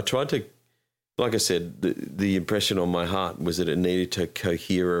I tried to, like I said, the impression on my heart was that it needed to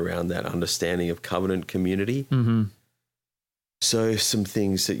cohere around that understanding of covenant community. So some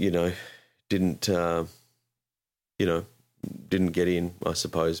things that, didn't get in, I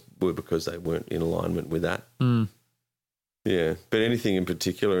suppose, were because they weren't in alignment with that. Yeah. But anything in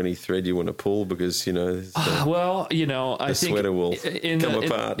particular, any thread you want to pull? Because, I think sweater will come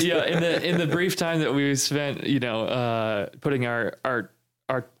apart. In the brief time that we spent, putting our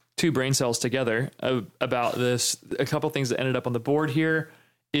two brain cells together about this, a couple things that ended up on the board here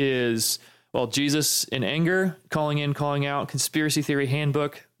is, well, Jesus in anger, calling in, calling out, conspiracy theory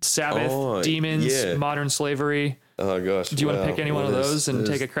handbook, Sabbath, demons, modern slavery. Oh gosh! Do you want to pick any one of those and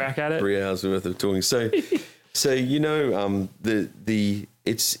take a crack at it? 3 hours worth of talking. So it's actually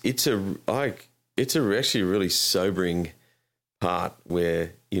a really sobering part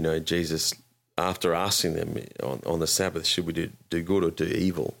where Jesus, after asking them on the Sabbath, should we do good or do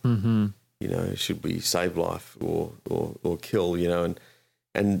evil? Should we save life or kill?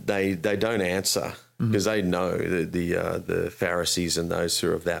 And they don't answer because they know that the Pharisees and those who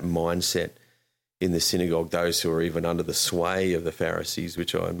are of that mindset in the synagogue, those who are even under the sway of the Pharisees,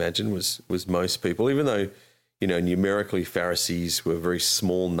 which I imagine was most people, even though, numerically Pharisees were a very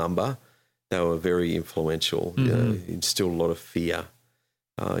small number, they were very influential, instilled a lot of fear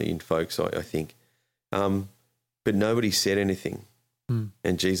in folks, I think. But nobody said anything.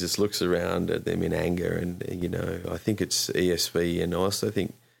 And Jesus looks around at them in anger and, I think it's ESV and I also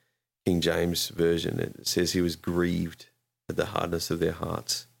think King James Version, it says he was grieved at the hardness of their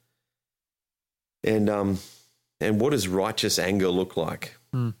hearts. And what does righteous anger look like?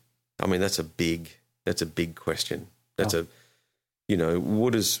 I mean, that's a big question. That's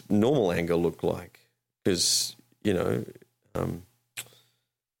what does normal anger look like? Because,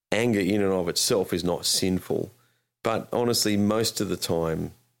 anger in and of itself is not sinful. But honestly, most of the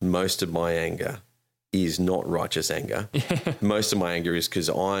time, most of my anger is not righteous anger. Most of my anger is because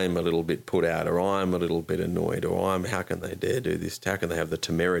I'm a little bit put out, or I'm a little bit annoyed, or how can they dare do this? How can they have the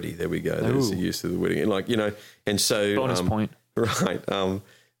temerity? There we go. There's the use of the wording. And and so... Bonus point. Right.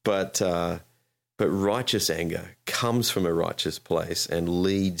 But righteous anger comes from a righteous place and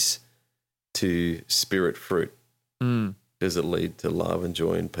leads to spirit fruit. Does it lead to love and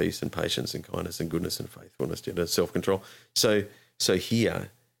joy and peace and patience and kindness and goodness and faithfulness and self-control? So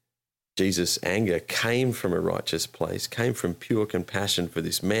here, Jesus' anger came from a righteous place, came from pure compassion for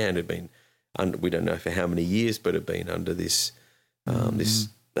this man who'd been, we don't know for how many years, but had been under this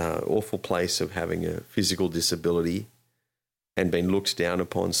awful place of having a physical disability and been looked down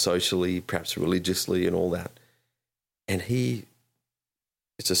upon socially, perhaps religiously and all that. And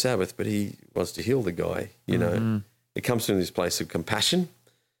it's a Sabbath, but he wants to heal the guy, It comes from this place of compassion,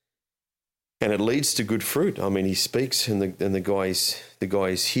 and it leads to good fruit. I mean, he speaks, and the guy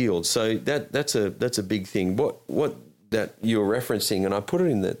is healed. So that's a big thing. What that you're referencing, and I put it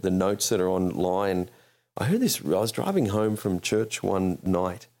in the notes that are online. I heard this. I was driving home from church one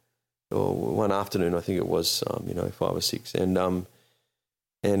night or one afternoon, I think it was, 5 or 6, and on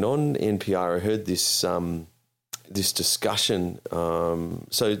NPR I heard this this discussion.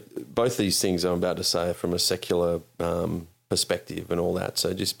 So both these things I'm about to say are from a secular perspective and all that.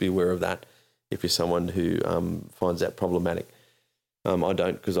 So just be aware of that if you're someone who finds that problematic. I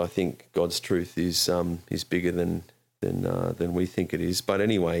don't, because I think God's truth is bigger than we think it is. But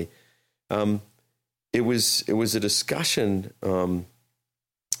anyway, it was a discussion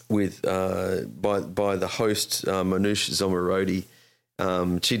with by the host Manoush Zomorodi.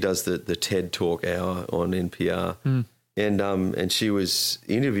 She does the TED Talk hour on NPR, and she was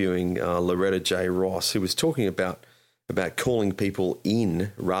interviewing Loretta J. Ross, who was talking about calling people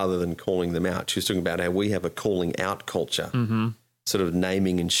in rather than calling them out. She was talking about how we have a calling out culture, sort of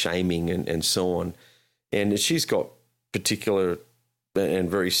naming and shaming and so on. And she's got particular and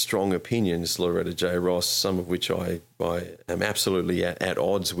very strong opinions, Loretta J. Ross, some of which I am absolutely at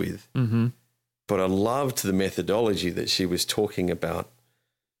odds with. But I loved the methodology that she was talking about.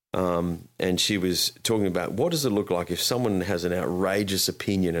 And she was talking about what does it look like if someone has an outrageous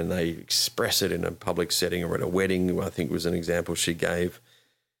opinion and they express it in a public setting or at a wedding, I think was an example she gave.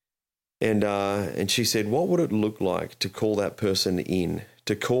 And she said, what would it look like to call that person in,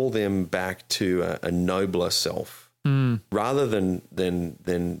 to call them back to a nobler self rather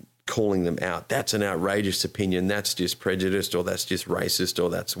than calling them out? That's an outrageous opinion. That's just prejudiced, or that's just racist, or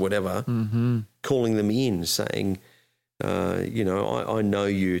that's whatever. Calling them in, saying, I know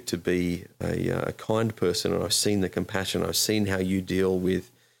you to be a kind person, and I've seen the compassion. I've seen how you deal with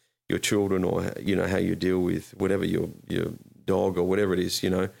your children, or how you deal with whatever your dog or whatever it is.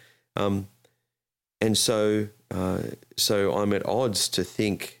 And so I'm at odds to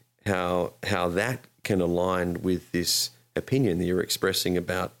think how that can align with this opinion that you're expressing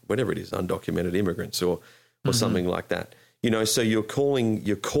about whatever it is, undocumented immigrants or something like that. So you're calling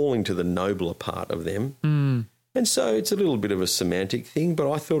to the nobler part of them. And so it's a little bit of a semantic thing, but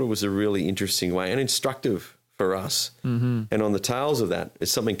I thought it was a really interesting way and instructive for us. And on the tails of that,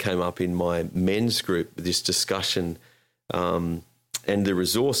 something came up in my men's group, this discussion, and the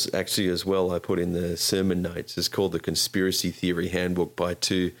resource actually as well I put in the sermon notes is called The Conspiracy Theory Handbook by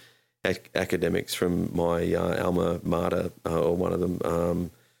two academics from my alma mater, or one of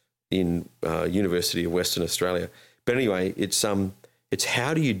them, in University of Western Australia. But anyway, it's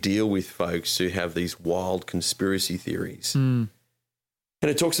how do you deal with folks who have these wild conspiracy theories? And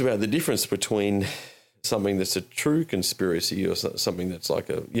it talks about the difference between something that's a true conspiracy or something that's like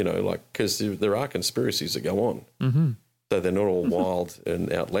because there are conspiracies that go on. So they're not all wild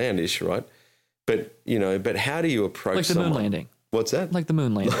and outlandish, right? But how do you approach like the someone? moon landing? What's that? Like the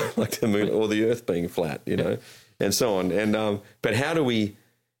moon landing. Like the moon or the earth being flat, and so on. And but how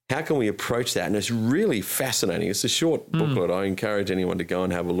can we approach that? And it's really fascinating. It's a short booklet. I encourage anyone to go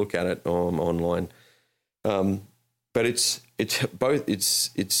and have a look at it online. But it's both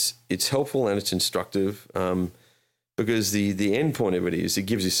it's helpful and it's instructive, because the end point of it is it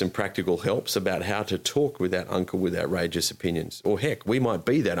gives you some practical helps about how to talk with that uncle with outrageous opinions. Or heck, we might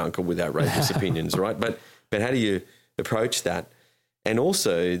be that uncle with outrageous opinions, right? But how do you approach that? And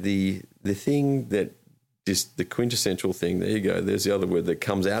also the thing that just the quintessential thing, there you go, there's the other word that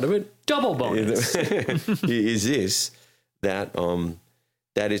comes out of it. Double bonus. Is this, that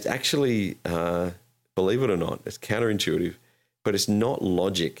that is actually, believe it or not, it's counterintuitive, but it's not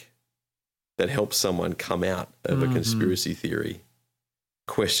logic that helps someone come out of a conspiracy theory,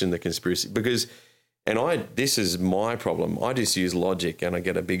 question the conspiracy. Because, this is my problem. I just use logic, and I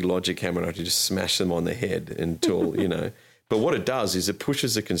get a big logic hammer and I just smash them on the head until, But what it does is it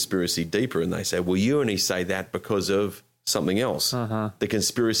pushes the conspiracy deeper, and they say, well, you only say that because of something else. Uh-huh. The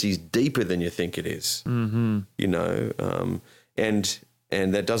conspiracy is deeper than you think it is, and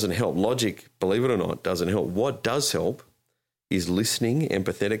that doesn't help. Logic, believe it or not, doesn't help. What does help is listening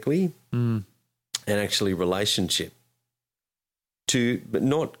empathetically and actually relationship. But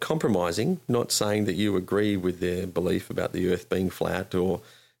not compromising, not saying that you agree with their belief about the earth being flat or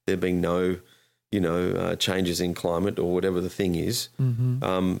there being no, changes in climate or whatever the thing is.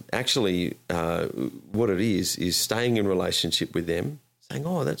 Actually, what it is staying in relationship with them, saying,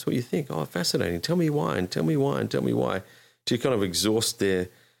 oh, that's what you think. Oh, fascinating. Tell me why and tell me why and tell me why, to kind of exhaust their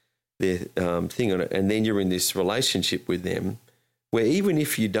thing on it. And then you're in this relationship with them where even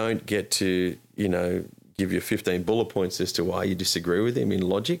if you don't get to, give you 15 bullet points as to why you disagree with them in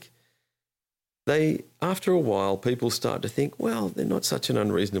logic, after a while, people start to think, well, they're not such an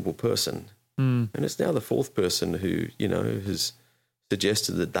unreasonable person. And it's now the fourth person who, has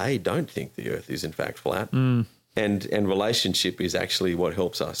suggested that they don't think the earth is in fact flat. And relationship is actually what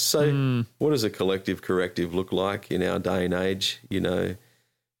helps us. So what does a collective corrective look like in our day and age? I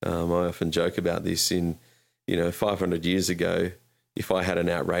often joke about this 500 years ago, if I had an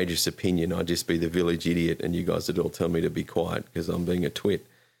outrageous opinion, I'd just be the village idiot and you guys would all tell me to be quiet because I'm being a twit.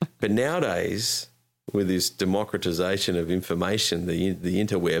 But nowadays, with this democratization of information, the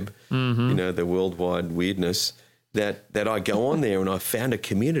interweb, the worldwide weirdness, that I go on there and I found a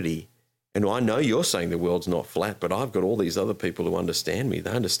community. And I know you're saying the world's not flat, but I've got all these other people who understand me.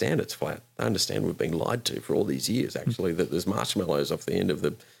 They understand it's flat. They understand we've been lied to for all these years, actually, that there's marshmallows off the end of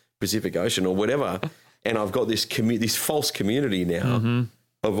the Pacific Ocean or whatever. And I've got this false community now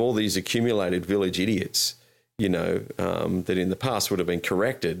of all these accumulated village idiots, that in the past would have been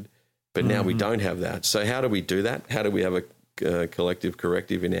corrected, but now we don't have that. So how do we do that? How do we have a collective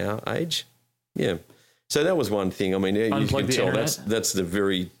corrective in our age? Yeah. So that was one thing. I mean, you can tell that's the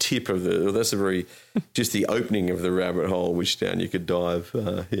very tip of just the opening of the rabbit hole, which down you could dive.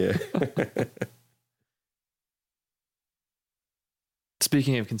 Yeah.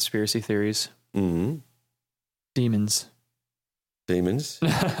 Speaking of conspiracy theories, demons.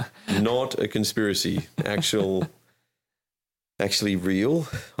 Not a conspiracy. Actually real.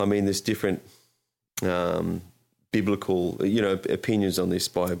 I mean, there's different biblical, opinions on this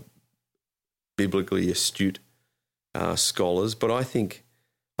by biblically astute scholars, but I think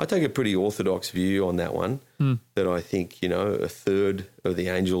I take a pretty orthodox view on that one. That I think a third of the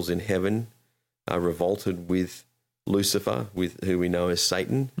angels in heaven are revolted with Lucifer, with who we know as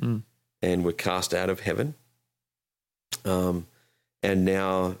Satan, and were cast out of heaven. And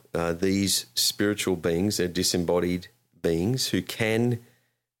now these spiritual beings are disembodied beings who can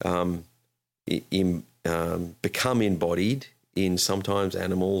become embodied in sometimes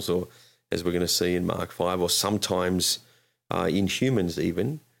animals, or as we're going to see in Mark 5, or sometimes in humans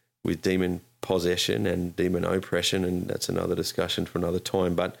even, with demon possession and demon oppression, and that's another discussion for another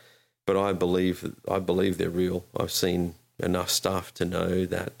time. But I believe they're real. I've seen enough stuff to know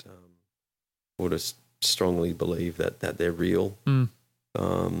that, or to strongly believe that they're real. And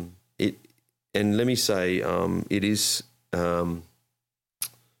let me say, it is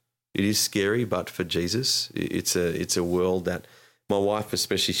scary, but for Jesus, it's a world that my wife,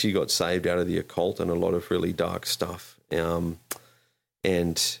 especially, she got saved out of the occult and a lot of really dark stuff. And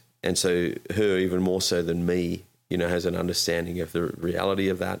so her, even more so than me, has an understanding of the reality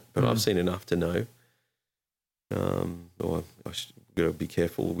of that. But I've seen enough to know. Or I should got to be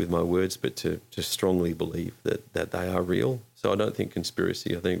careful with my words, but to strongly believe that they are real. So I don't think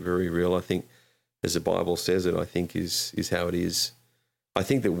conspiracy. I think very real. I think, as the Bible says it, I think is how it is. I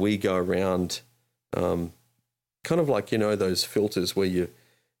think that we go around kind of like, those filters where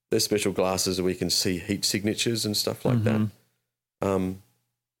there's special glasses where we can see heat signatures and stuff like that.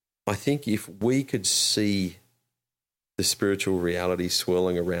 I think if we could see the spiritual reality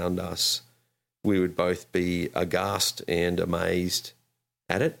swirling around us, we would both be aghast and amazed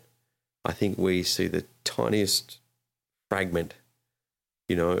at it. I think we see the tiniest fragment,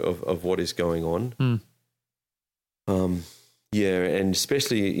 of what is going on. And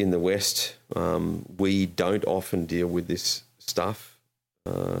especially in the West, we don't often deal with this stuff,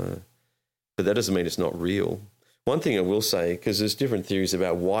 but that doesn't mean it's not real. One thing I will say, because there's different theories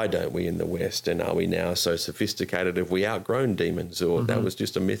about why don't we in the West, and are we now so sophisticated? Have we outgrown demons, or that was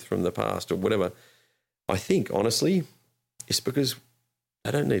just a myth from the past, or whatever? I think, honestly, it's because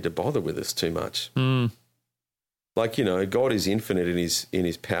they don't need to bother with us too much. Mm. Like, you know, God is infinite in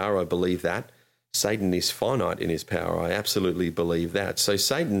his power. I believe that. Satan is finite in his power. I absolutely believe that. So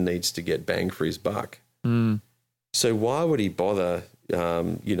Satan needs to get bang for his buck. Mm. So why would he bother,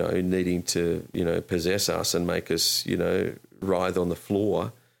 needing to, possess us and make us, writhe on the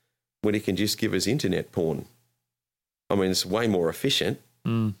floor when he can just give us internet porn? I mean, it's way more efficient.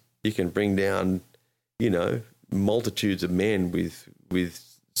 Mm. You can bring down, multitudes of men with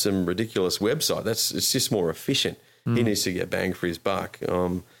some ridiculous website. It's just more efficient. He needs to get bang for his buck.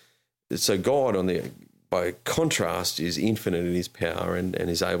 So God, by contrast, is infinite in his power and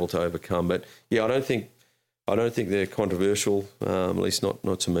is able to overcome. But yeah, I don't think they're controversial. At least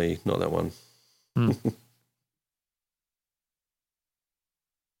not to me. Not that one.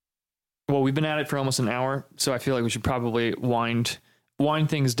 Well, we've been at it for almost an hour, so I feel like we should probably wind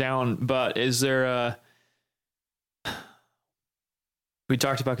things down. But is there we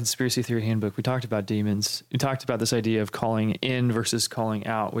talked about conspiracy theory handbook. We talked about demons. We talked about this idea of calling in versus calling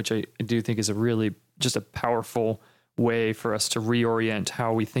out, which I do think is a really just a powerful way for us to reorient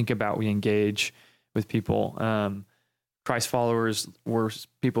how we think about, we engage with people. Christ followers were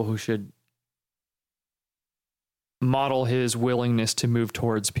people who should model his willingness to move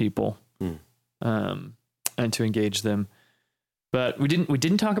towards people and to engage them. But we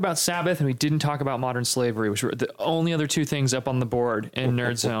didn't talk about Sabbath, and we didn't talk about modern slavery, which were the only other two things up on the board in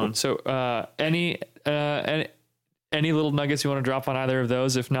Nerd Zone. So any little nuggets you want to drop on either of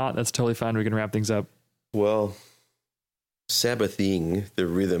those? If not, that's totally fine. We can wrap things up. Well, Sabbathing, the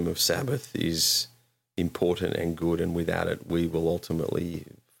rhythm of Sabbath, is important and good, and without it, we will ultimately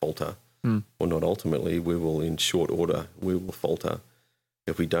falter. Well, not ultimately, we will, in short order, we will falter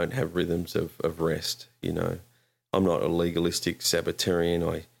if we don't have rhythms of rest, I'm not a legalistic Sabbatarian.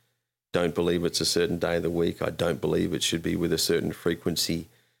 I don't believe it's a certain day of the week. I don't believe it should be with a certain frequency.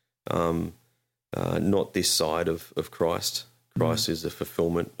 Not this side of Christ. Christ is the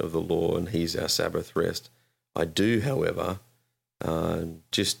fulfillment of the law, and he's our Sabbath rest. I do, however,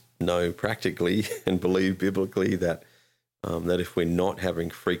 just know practically and believe biblically that if we're not having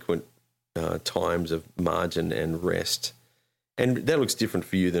frequent times of margin and rest, and that looks different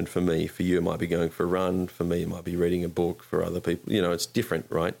for you than for me. For you, it might be going for a run. For me, it might be reading a book. For other people, it's different,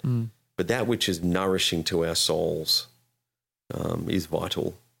 right? But that which is nourishing to our souls is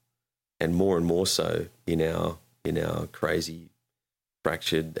vital, and more so in our crazy,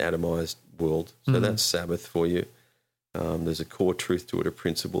 fractured, atomized world. So that's Sabbath for you. There's a core truth to it, a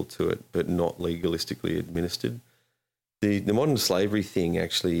principle to it, but not legalistically administered. The modern slavery thing,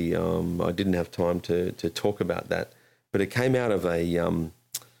 actually, I didn't have time to talk about that. But it came out of a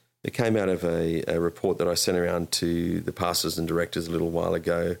report that I sent around to the pastors and directors a little while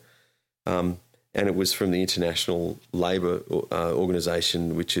ago, and it was from the International Labour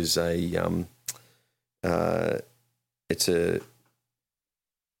Organization, which is and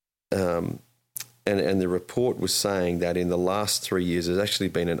the report was saying that in the last 3 years there's actually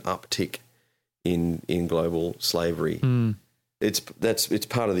been an uptick in global slavery. It's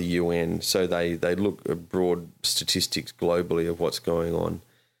part of the UN, so they look at broad statistics globally of what's going on,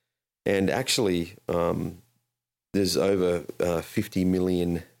 and actually there's over 50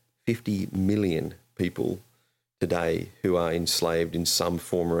 million people today who are enslaved in some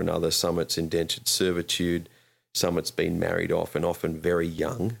form or another. Some it's indentured servitude, some it's been married off, and often very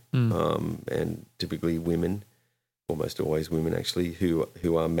young, and typically women, almost always women actually,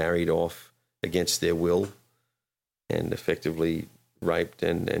 who are married off against their will and effectively raped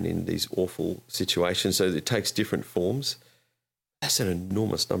and in these awful situations. So it takes different forms. That's an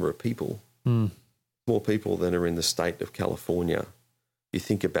enormous number of people. More people than are in the state of California. You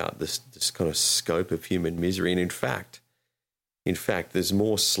think about this kind of scope of human misery. And in fact, there's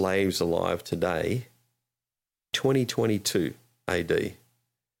more slaves alive today, 2022 AD,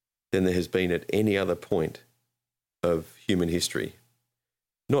 than there has been at any other point of human history.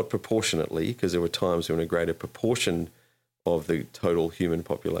 Not proportionately, because there were times when a greater proportion of the total human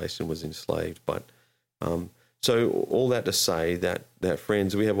population was enslaved. But so all that to say that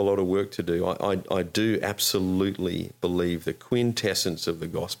friends, we have a lot of work to do. I do absolutely believe the quintessence of the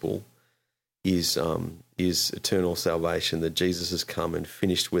gospel is eternal salvation, that Jesus has come and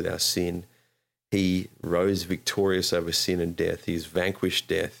finished with our sin. He rose victorious over sin and death. He's vanquished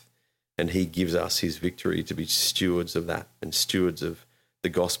death, and he gives us his victory to be stewards of that and stewards of the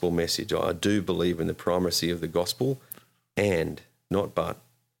gospel message. I do believe in the primacy of the gospel, and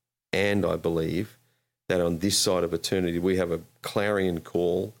I believe that on this side of eternity we have a clarion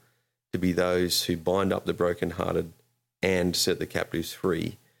call to be those who bind up the brokenhearted and set the captives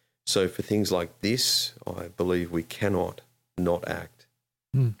free. So for things like this, I believe we cannot not act.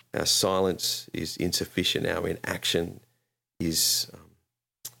 Our silence is insufficient. Our inaction is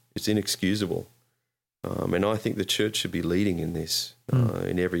it's inexcusable. And I think the church should be leading in this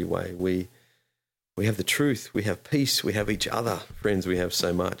in every way. We have the truth. We have peace. We have each other. Friends, we have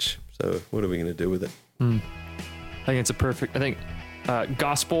so much. So what are we going to do with it? I think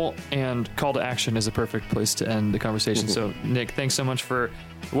gospel and call to action is a perfect place to end the conversation. So, Nic, thanks so much for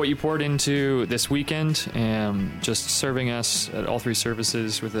what you poured into this weekend and just serving us at all three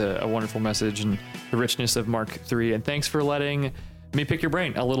services with a wonderful message and the richness of Mark 3. And thanks for letting me pick your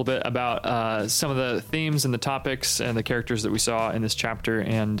brain a little bit about some of the themes and the topics and the characters that we saw in this chapter.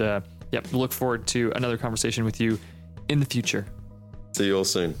 And look forward to another conversation with you in the future. See you all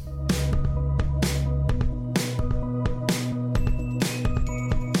soon.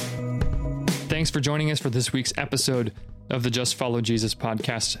 Thanks for joining us for this week's episode of the Just Follow Jesus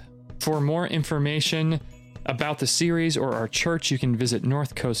podcast. For more information about the series or our church, you can visit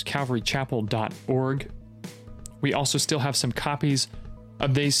northcoastcalvarychapel.org. We also still have some copies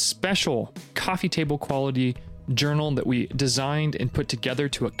of a special coffee table quality journal that we designed and put together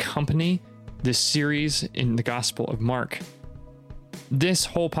to accompany this series in the Gospel of Mark. This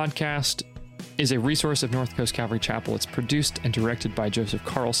whole podcast is a resource of North Coast Calvary Chapel. It's produced and directed by Joseph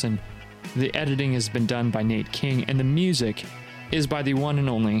Carlson. The editing has been done by Nate King, and the music is by the one and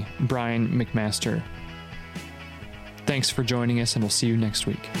only Brian McMaster. Thanks for joining us, and we'll see you next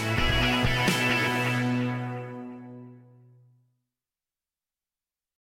week.